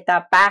when you take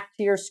that back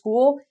to your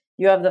school,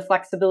 you have the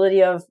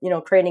flexibility of, you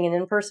know, creating an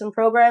in-person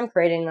program,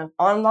 creating an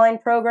online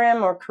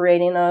program, or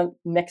creating a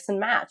mix and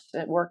match.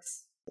 It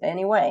works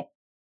anyway.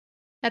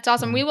 That's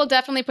awesome. We will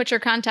definitely put your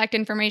contact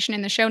information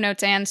in the show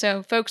notes, Anne,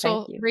 so folks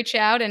will reach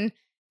out. And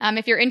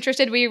if you're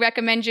interested, we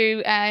recommend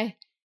you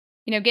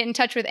get in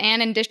touch with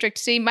Anne in District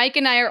C. Mike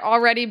and I are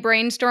already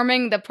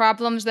brainstorming the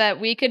problems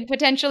that we could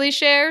potentially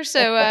share.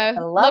 So I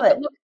love it.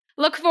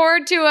 Look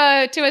forward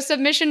to a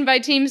submission by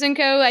Teams &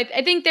 Co.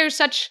 I think there's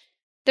such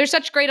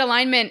great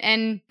alignment,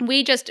 and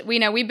we've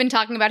been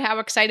talking about how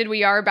excited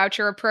we are about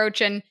your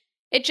approach, and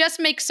it just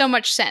makes so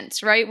much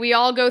sense, right? We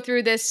all go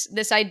through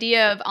this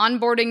idea of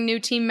onboarding new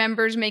team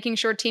members, making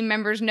sure team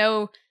members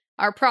know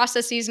our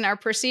processes and our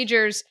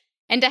procedures,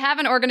 and to have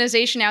an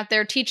organization out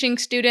there teaching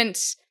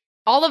students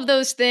all of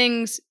those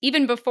things,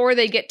 even before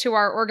they get to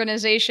our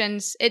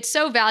organizations, it's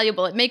so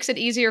valuable. It makes it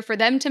easier for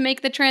them to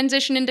make the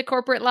transition into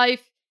corporate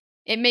life.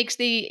 It makes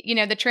the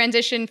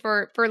transition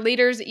for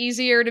leaders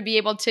easier to be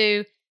able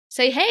to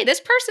say, hey, this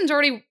person's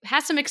already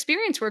has some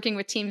experience working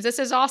with teams. This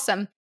is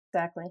awesome.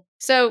 Exactly.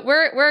 So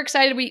we're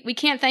excited. We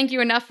can't thank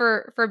you enough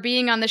for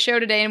being on the show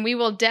today. And we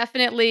will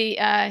definitely,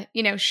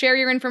 share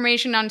your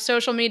information on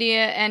social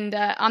media and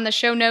on the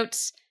show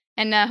notes.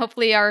 And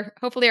hopefully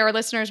our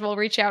listeners will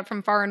reach out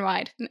from far and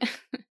wide.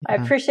 I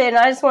appreciate it. And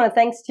I just want to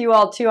thanks to you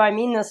all too. I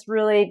mean this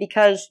really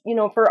because,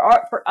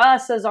 for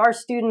us as our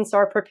students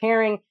are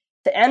preparing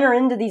to enter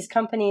into these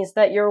companies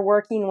that you're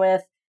working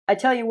with, I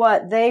tell you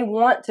what, they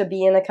want to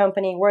be in a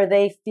company where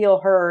they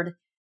feel heard,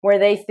 where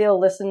they feel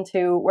listened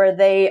to, where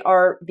they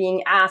are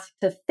being asked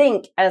to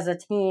think as a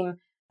team.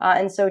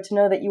 And so to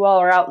know that you all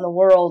are out in the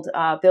world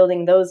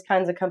building those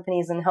kinds of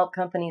companies and help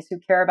companies who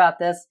care about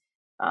this,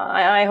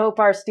 I hope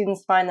our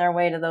students find their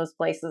way to those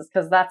places,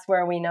 because that's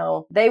where we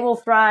know they will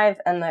thrive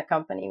and the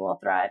company will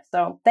thrive.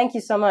 So thank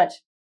you so much.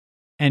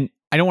 And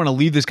I don't want to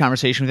leave this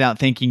conversation without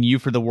thanking you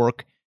for the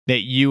work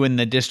that you and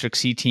the District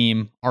C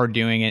team are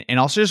doing. And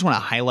also just want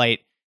to highlight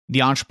the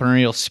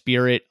entrepreneurial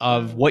spirit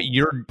of what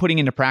you're putting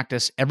into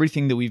practice,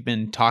 everything that we've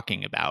been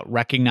talking about,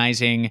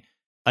 recognizing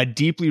a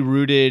deeply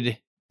rooted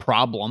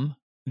problem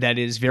that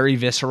is very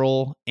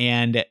visceral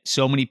and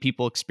so many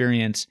people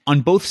experience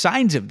on both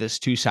sides of this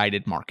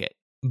two-sided market,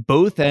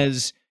 both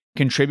as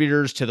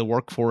contributors to the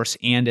workforce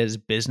and as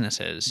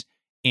businesses,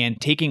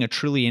 and taking a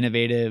truly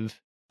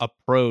innovative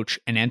approach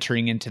and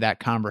entering into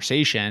that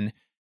conversation.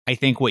 I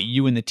think what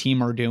you and the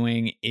team are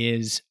doing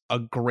is a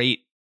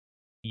great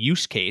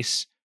use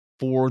case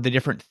for the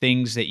different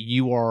things that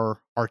you are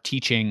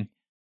teaching,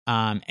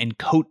 and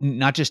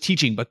not just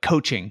teaching, but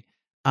coaching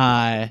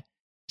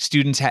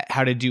students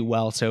how to do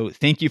well. So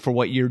thank you for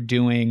what you're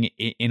doing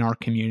in our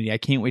community. I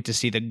can't wait to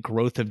see the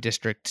growth of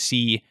District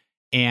C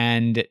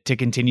and to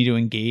continue to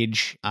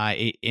engage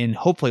in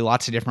hopefully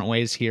lots of different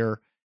ways here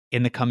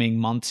in the coming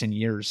months and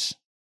years.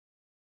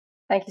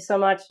 Thank you so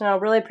much. No,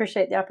 really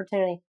appreciate the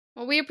opportunity.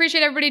 Well, we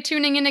appreciate everybody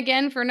tuning in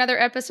again for another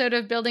episode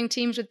of Building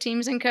Teams with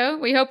Teams & Co.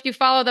 We hope you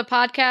follow the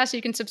podcast.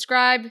 You can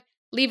subscribe,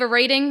 leave a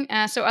rating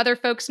so other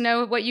folks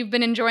know what you've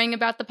been enjoying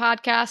about the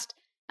podcast.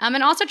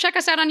 And also check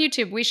us out on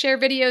YouTube. We share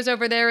videos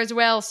over there as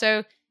well.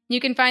 So you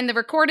can find the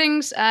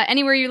recordings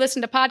anywhere you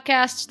listen to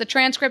podcasts. The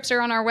transcripts are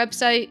on our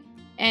website.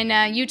 And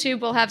YouTube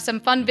will have some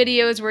fun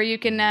videos where you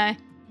can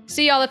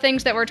see all the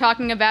things that we're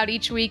talking about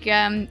each week,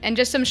 and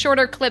just some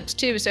shorter clips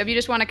too. So if you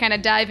just want to kind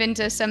of dive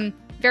into some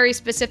very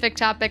specific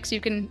topics, you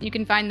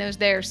can find those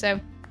there. So,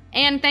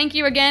 Anne, thank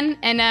you again.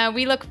 And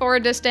we look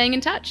forward to staying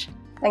in touch.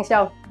 Thanks,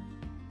 y'all.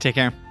 Take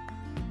care.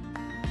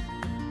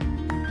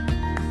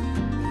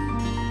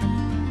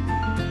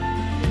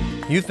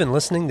 You've been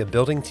listening to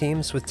Building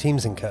Teams with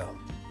Teams & Co.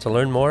 To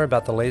learn more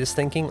about the latest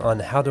thinking on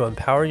how to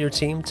empower your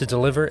team to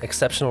deliver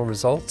exceptional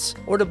results,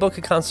 or to book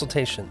a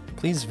consultation,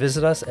 please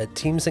visit us at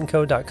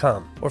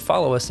teamsandco.com or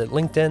follow us at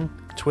LinkedIn,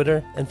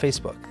 Twitter, and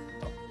Facebook.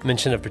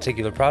 Mention of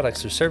particular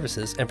products or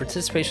services and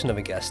participation of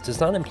a guest does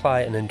not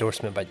imply an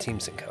endorsement by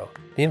Teams & Co.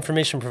 The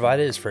information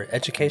provided is for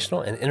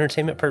educational and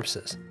entertainment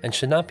purposes and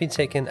should not be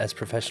taken as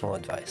professional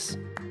advice.